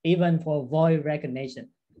well, even for voice recognition,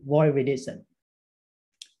 voice prediction.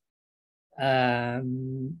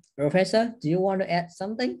 Professor, do you want to add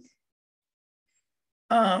something?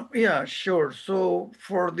 Yeah, sure. So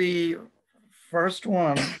for the first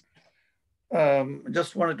one,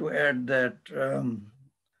 just wanted to add that,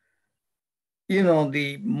 you know,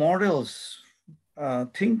 the models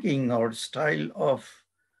thinking or style of,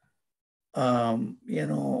 you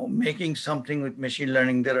know, making something with machine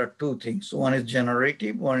learning, there are two things. One is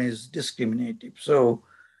generative, one is discriminative. So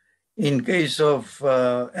in case of,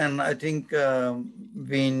 and I think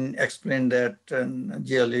Vinh explained that, and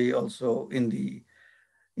Jialei also in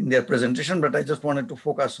their presentation, but I just wanted to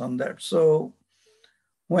focus on that. So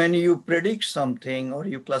when you predict something or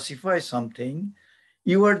you classify something,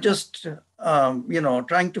 you are just, you know,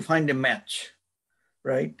 trying to find a match,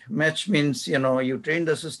 right? Match means, you know, you train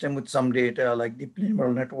the system with some data like deep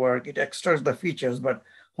neural network, it extracts the features, but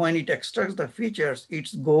when it extracts the features,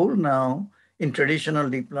 its goal now in traditional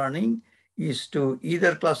deep learning is to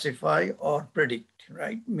either classify or predict,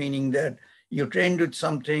 right? Meaning that you trained with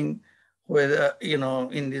something where, you know,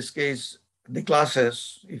 in this case, the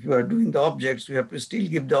classes, if you are doing the objects, you have to still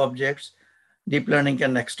give the objects Deep learning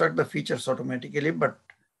can extract the features automatically, but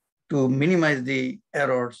to minimize the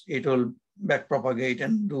errors, it will backpropagate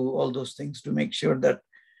and do all those things to make sure that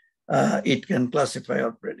it can classify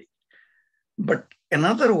or predict. But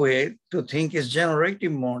another way to think is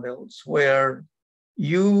generative models, where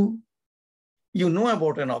you know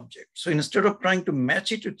about an object. So instead of trying to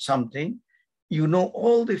match it with something, you know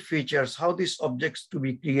all the features, how these objects to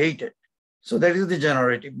be created. So that is the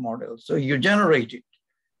generative model. So you generate it,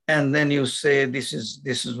 and then you say, this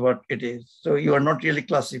is what it is. So you are not really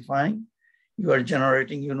classifying, you are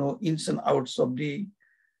generating, you know, ins and outs of the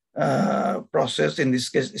process, in this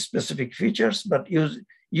case, specific features, but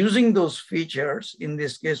using those features, in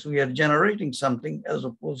this case, we are generating something as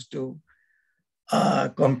opposed to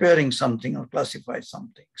comparing something or classify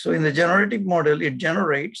something. So in the generative model, it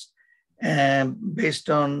generates based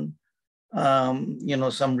on you know,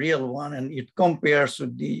 some real one, and it compares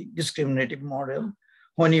with the discriminative model.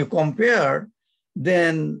 When you compare,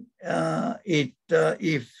 then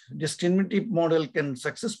if discriminative model can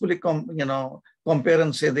successfully compare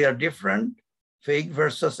and say they are different, fake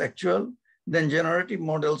versus actual, then generative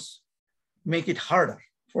models make it harder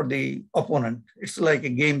for the opponent. It's like a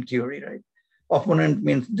game theory, right? Opponent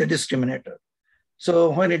means the discriminator. So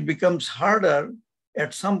when it becomes harder,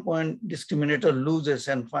 at some point, discriminator loses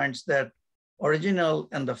and finds that original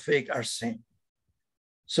and the fake are same.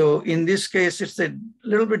 So in this case, it's a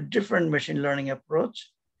little bit different machine learning approach,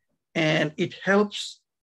 and it helps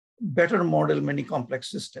better model many complex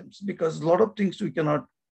systems, because a lot of things we cannot,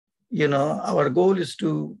 you know, our goal is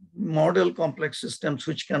to model complex systems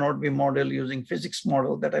which cannot be modeled using physics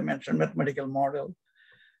model that I mentioned, mathematical model,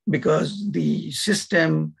 because the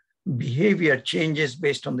system behavior changes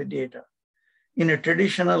based on the data. In a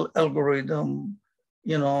traditional algorithm,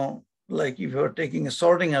 you know, like if you're taking a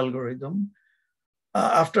sorting algorithm,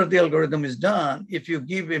 after the algorithm is done, if you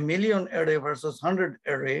give 1,000,000 array versus 100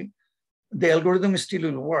 array, the algorithm still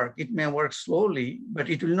will work. It may work slowly, but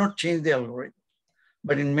it will not change the algorithm.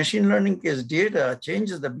 But in machine learning case, data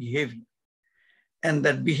changes the behavior. And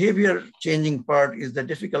that behavior changing part is the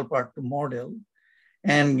difficult part to model.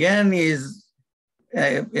 And GAN is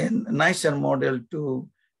a nicer model to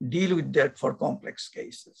deal with that for complex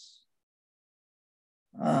cases.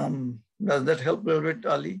 Does that help a little bit,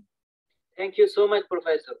 Ali? Thank you so much,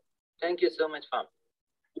 Professor. Thank you so much, Pham.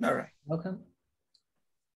 All right. Welcome.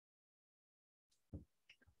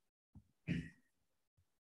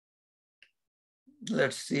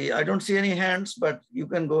 Let's see. I don't see any hands, but you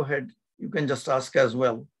can go ahead. You can just ask as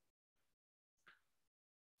well.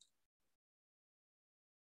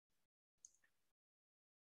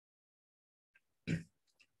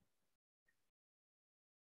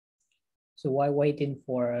 So while waiting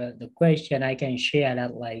for the question, I can share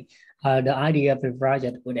that like the idea of the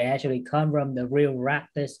project would actually come from the real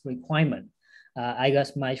practice requirement. I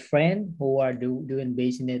got my friend who are doing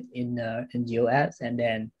business in US, and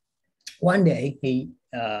then one day he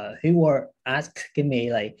was asking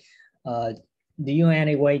me like, do you have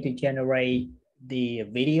any way to generate the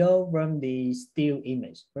video from the still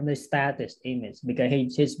image, from the status image, because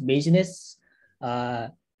his business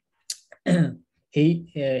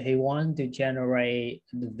he wants to generate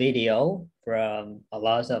the video from a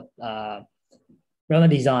lot of from a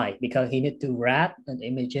design, because he need to wrap an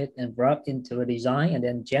image and wrap into a design and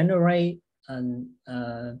then generate an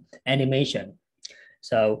animation.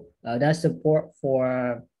 So that's support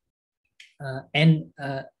for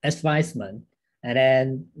advisement. And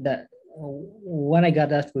then when I got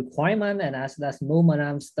that requirement, and at that moment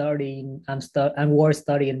I'm studying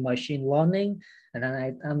machine learning, and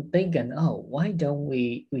then I'm thinking, oh, why don't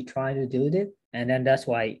we try to do this? And then that's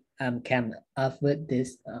why I came up with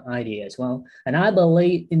this idea as well. And I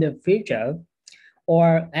believe in the future,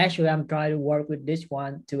 or actually I'm trying to work with this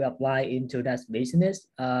one to apply into that business.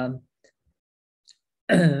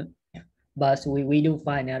 But we do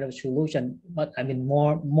find another solution, but I mean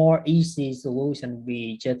more easy solution.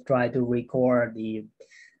 We just try to record the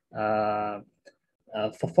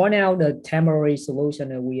for now the temporary solution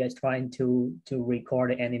that we are trying to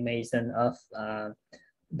record the animation of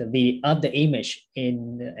the image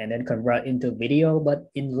and then convert into video. But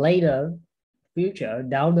in later future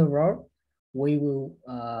down the road, we will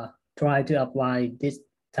try to apply this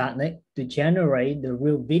technique to generate the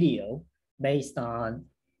real video based on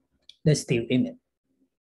the still image.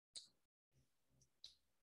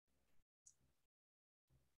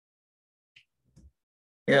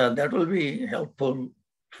 Yeah, that will be helpful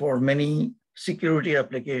for many security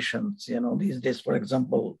applications, you know, these days, for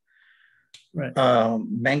example, right.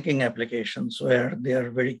 Banking applications where they are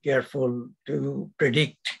very careful to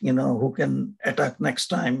predict, you know, who can attack next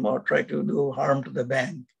time or try to do harm to the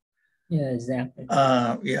bank. Yeah, exactly.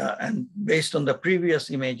 Yeah, and based on the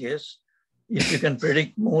previous images, if you can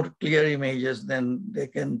predict more clear images, then they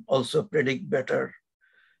can also predict better,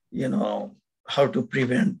 you know, how to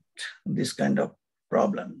prevent this kind of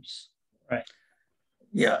problems. Right.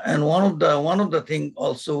 Yeah, and one of the thing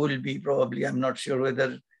also will be probably, I'm not sure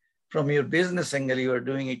whether from your business angle you are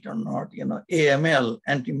doing it or not, you know, AML,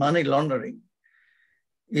 anti-money laundering,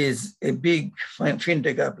 is a big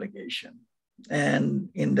fintech application. And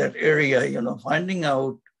in that area, you know, finding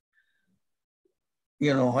out,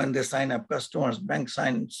 you know, when they sign up customers, bank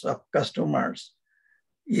signs up customers,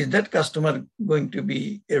 is that customer going to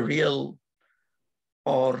be a real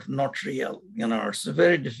or not real? You know, it's a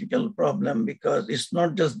very difficult problem because it's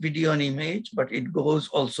not just video and image, but it goes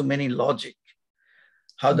also many logic,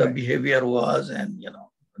 how the behavior was, and, you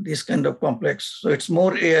know, this kind of complex. So it's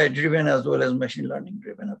more AI driven as well as machine learning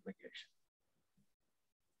driven application.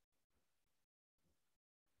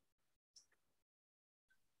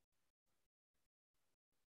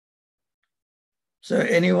 So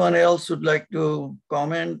anyone else would like to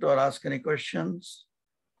comment or ask any questions?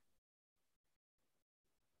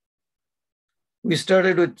 We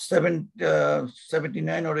started with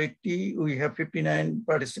 79 or 80. We have 59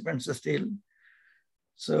 participants still.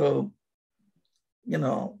 So, you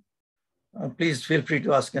know, please feel free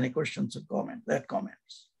to ask any questions or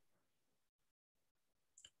comments.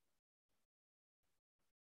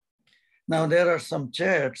 Now there are some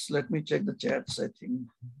chats. Let me check the chats, I think.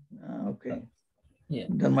 Okay. Yeah.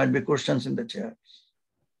 There might be questions in the chats.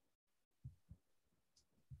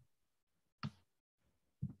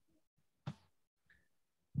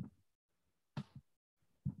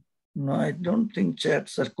 No, I don't think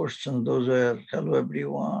chats are questions. Those are hello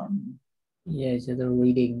everyone. Yeah, it's the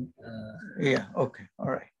reading. Yeah, okay,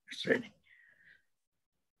 all right, it's ready.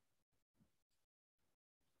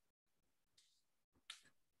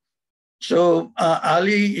 So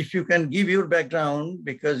Ali, if you can give your background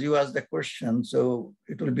because you asked the question, so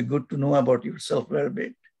it will be good to know about yourself a little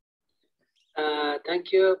bit.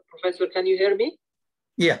 Thank you, Professor. Can you hear me?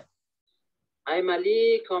 Yeah. I'm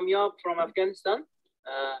Ali Kamyab from Afghanistan.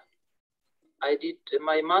 I did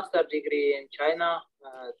my master degree in China,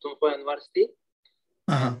 Tunghua University,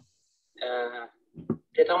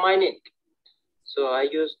 data mining. So I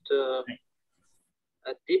used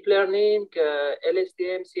deep learning,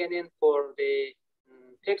 LSTM, CNN for the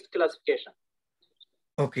text classification.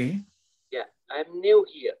 Okay. Yeah, I'm new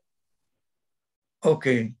here.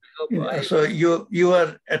 Okay. So you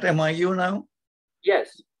are at MIU now?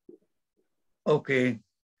 Yes. Okay.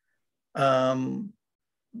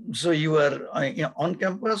 So you are on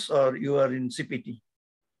campus or you are in CPT?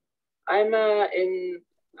 I'm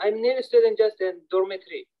near a student just in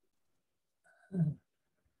dormitory.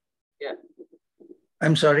 Yeah.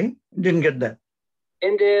 I'm sorry, didn't get that.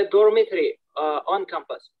 In the dormitory on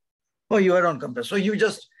campus. Oh, you are on campus. So you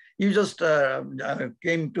just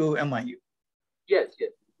came to MIU? Yes,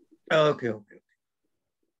 yes. Okay.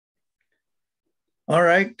 All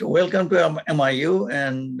right, welcome to MIU,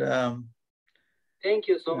 and thank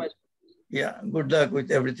you so much. Yeah, good luck with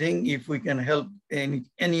everything. If we can help in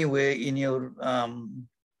any way in your,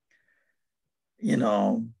 you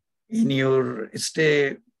know, in your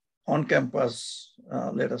stay on campus,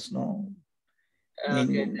 let us know.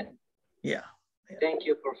 Okay. Yeah. Thank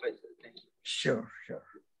you, Professor. Thank you. Sure.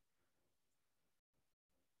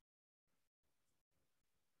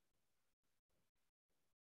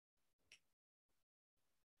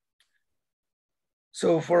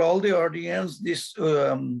 So for all the audience, this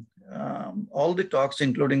all the talks,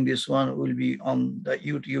 including this one, will be on the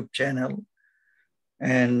YouTube channel.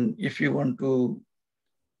 And if you want to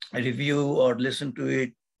review or listen to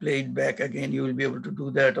it, play it back again, you will be able to do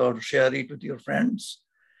that or share it with your friends.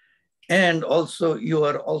 And also, you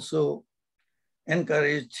are also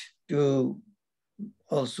encouraged to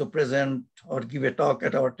also present or give a talk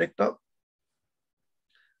at our Tech Talk.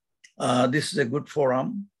 This is a good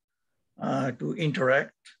forum to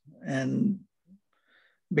interact and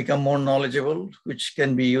become more knowledgeable, which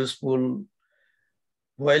can be useful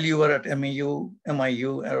while you are at MIU,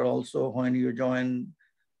 or also when you join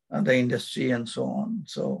the industry and so on.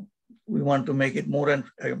 So we want to make it more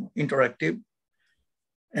interactive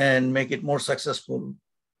and make it more successful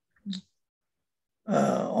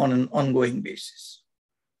on an ongoing basis.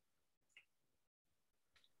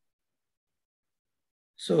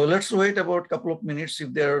 So let's wait about a couple of minutes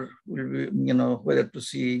if there will be, you know, whether to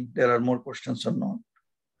see there are more questions or not.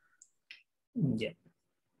 Yeah.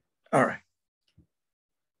 All right.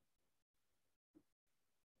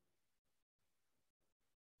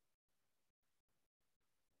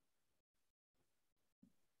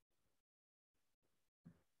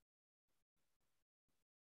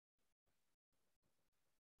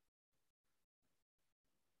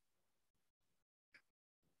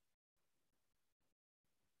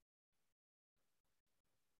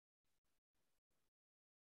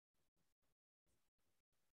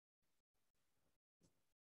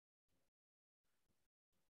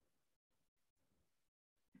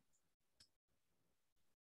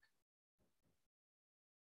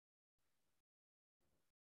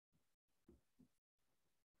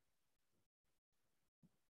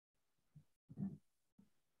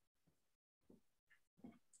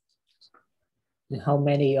 How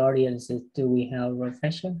many audiences do we have,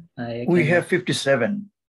 Professor? We have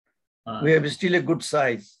 57. We have still a good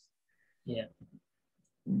size. Yeah.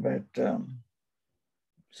 But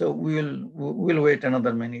so we'll wait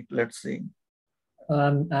another minute. Let's see.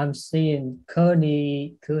 I'm seeing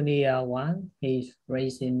Kurnia one. He's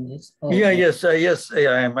raising his. Oh, yeah. Yes. Yes.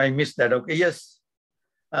 I missed that. Okay. Yes.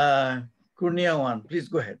 Kurnia one. Please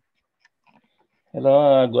go ahead.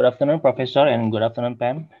 Hello. Good afternoon, Professor, and good afternoon,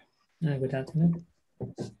 Pam. Good afternoon.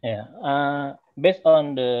 Yeah. Based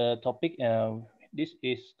on the topic, this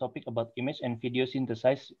is topic about image and video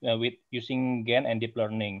synthesis with using GAN and deep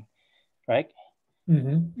learning, right?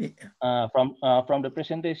 Mm-hmm. From the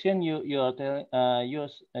presentation, you're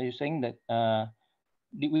saying that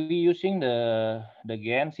we using the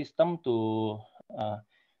GAN system to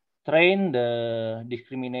train the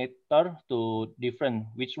discriminator to different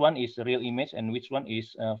which one is real image and which one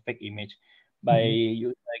is fake image by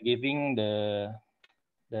giving the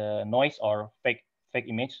noise or fake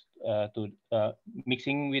image to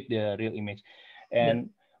mixing with the real image, and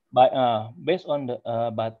based on the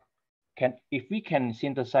but if we can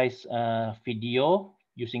synthesize video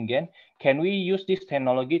using GAN, can we use this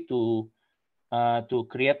technology to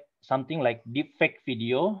create something like deepfake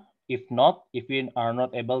video? If not, if we are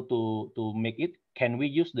not able to make it, can we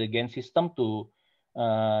use the GAN system to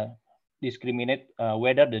discriminate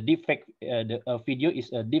whether the deepfake video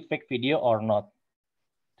is a deepfake video or not?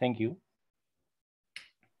 Thank you.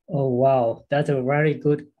 Oh wow, that's a very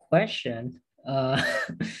good question.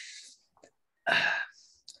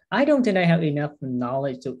 I don't think I have enough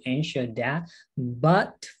knowledge to answer that,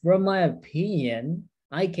 but from my opinion,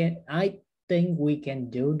 I think we can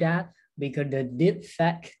do that because the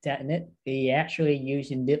deepfake technique is actually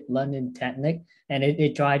using deep learning technique, and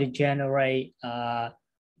it try to generate an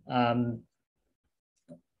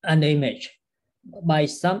image by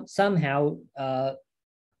somehow.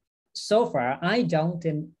 So far, I don't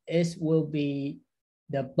think it will be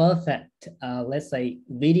the perfect, let's say,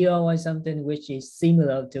 video or something which is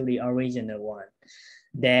similar to the original one.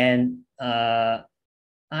 Then I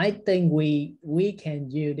think we can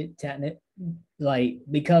use the technique, like,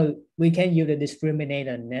 because we can use the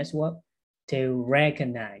discriminator network to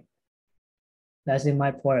recognize. That's in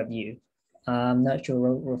my point of view. I'm not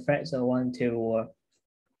sure Professor want to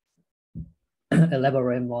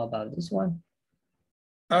elaborate more about this one.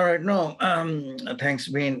 All right, no, thanks,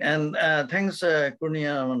 Vin, and thanks,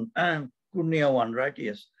 Kurnia one, right?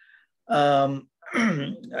 Yes,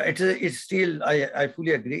 it's still, I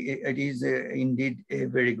fully agree. It is indeed a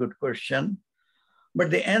very good question, but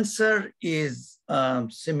the answer is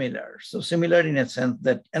similar. So similar in a sense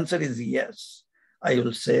that answer is yes, I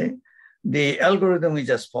will say. The algorithm is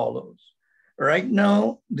as follows. Right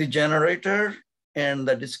now, the generator and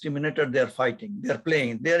the discriminator, they're fighting, they're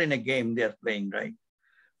playing, they're in a game, they're playing, right?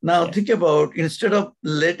 Now think about, instead of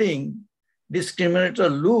letting discriminator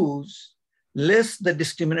lose, let the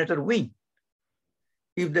discriminator win.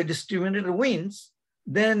 If the discriminator wins,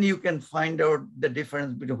 then you can find out the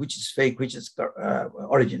difference between which is fake, which is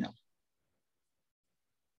original.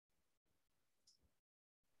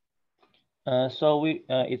 So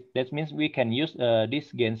that means we can use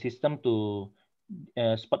this GAN system to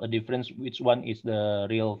spot the difference, which one is the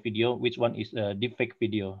real video, which one is a deepfake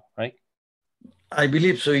video, right? I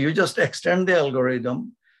believe so. You just extend the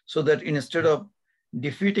algorithm so that instead of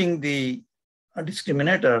defeating the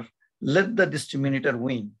discriminator, let the discriminator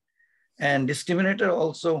win. And discriminator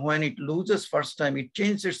also, when it loses first time, it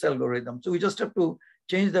changes its algorithm. So we just have to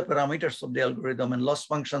change the parameters of the algorithm and loss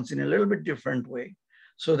functions in a little bit different way,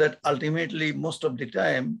 so that ultimately, most of the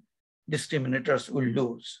time, discriminators will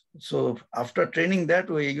lose. So after training that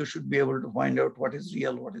way, you should be able to find out what is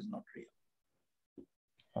real, what is not real.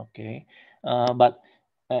 Okay. But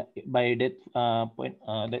by that point,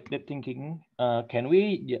 that thinking, can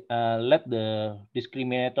we let the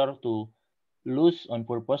discriminator to lose on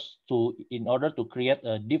purpose in order to create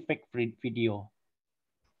a deepfake video?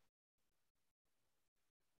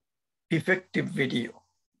 Effective video.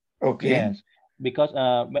 Okay. Yes, because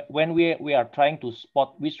when we are trying to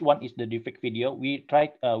spot which one is the deepfake video,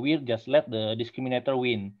 we'll just let the discriminator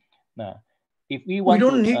win. Now, if we want, we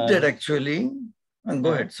don't need that actually.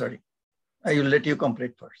 Go ahead. Sorry. I will let you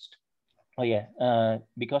complete first. Oh yeah,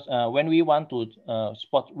 because when we want to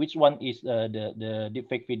spot which one is the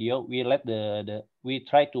deepfake video, we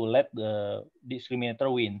try to let the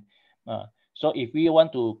discriminator win. So if we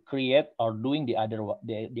want to create or doing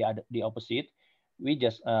the opposite, we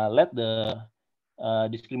just let the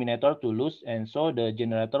discriminator to lose, and so the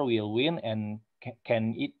generator will win, and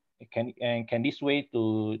can this way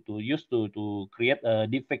to use to create a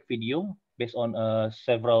deepfake video based on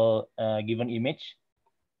several given image?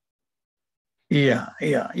 Yeah,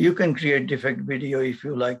 you can create defect video if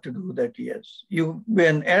you like to do that. Yes, you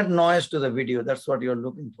can add noise to the video. That's what you're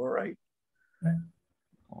looking for, right?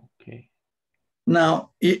 Okay.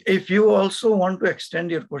 Now, if you also want to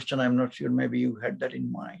extend your question, I'm not sure, maybe you had that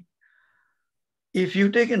in mind. If you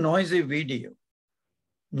take a noisy video,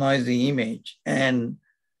 noisy image, and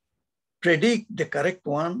predict the correct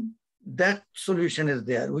one, that solution is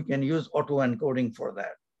there. We can use auto encoding for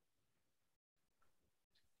that.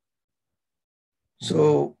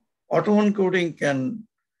 So auto encoding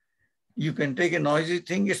you can take a noisy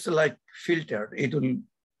thing, it's like filtered. It will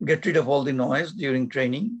get rid of all the noise during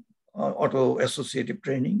training, auto associative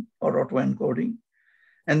training or auto encoding.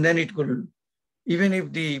 And then it could, even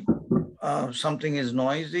if the something is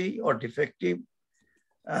noisy or defective,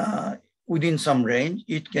 within some range,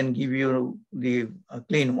 it can give you the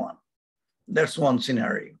clean one. That's one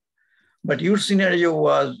scenario. But your scenario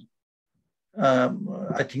was,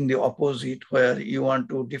 I think, the opposite, where you want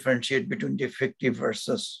to differentiate between defective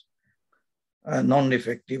versus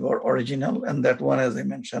non-defective or original. And that one, as I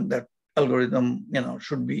mentioned, that algorithm,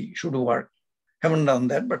 should work. Haven't done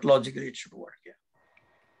that, but logically it should work. Yeah.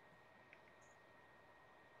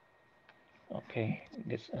 Okay.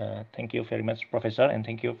 This, thank you very much, Professor, and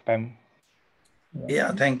thank you, Pham.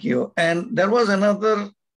 Yeah, thank you. And there was another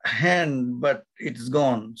hand, but it's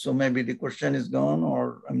gone. So maybe the question is gone,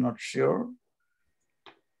 or I'm not sure.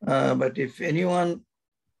 But if anyone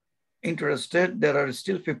interested, there are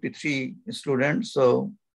still 53 students.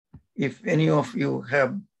 So if any of you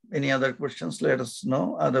have any other questions, let us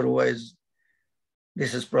know. Otherwise,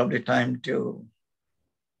 this is probably time to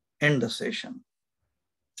end the session.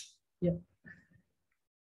 Yeah.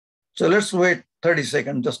 So let's wait 30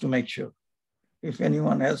 seconds just to make sure if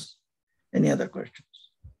anyone has any other questions.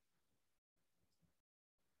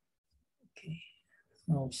 Okay,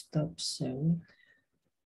 I'll stop soon.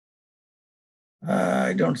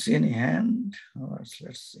 I don't see any hand. Let's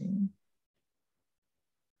see.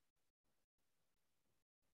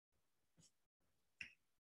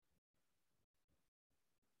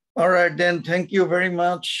 All right, then. Thank you very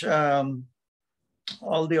much,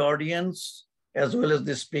 all the audience, as well as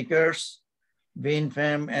the speakers, Vinh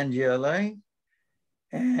Pham and Jialei.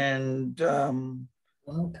 And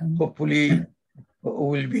Welcome. hopefully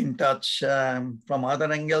we'll be in touch from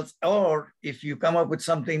other angles. Or if you come up with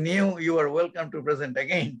something new, you are welcome to present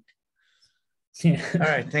again. Yeah. All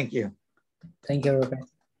right, thank you. Thank you, Robert.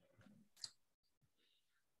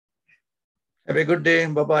 Have a good day.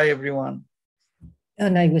 Bye-bye, everyone.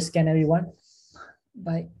 And I will scan everyone.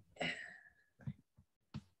 Bye.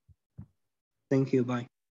 Thank you. Bye.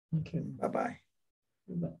 Thank you. Bye-bye.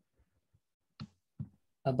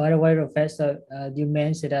 By the way, Professor, you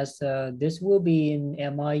mentioned that this will be in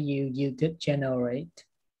MIU YouTube channel, right?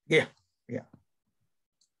 Yeah.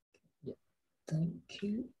 Thank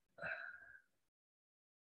you.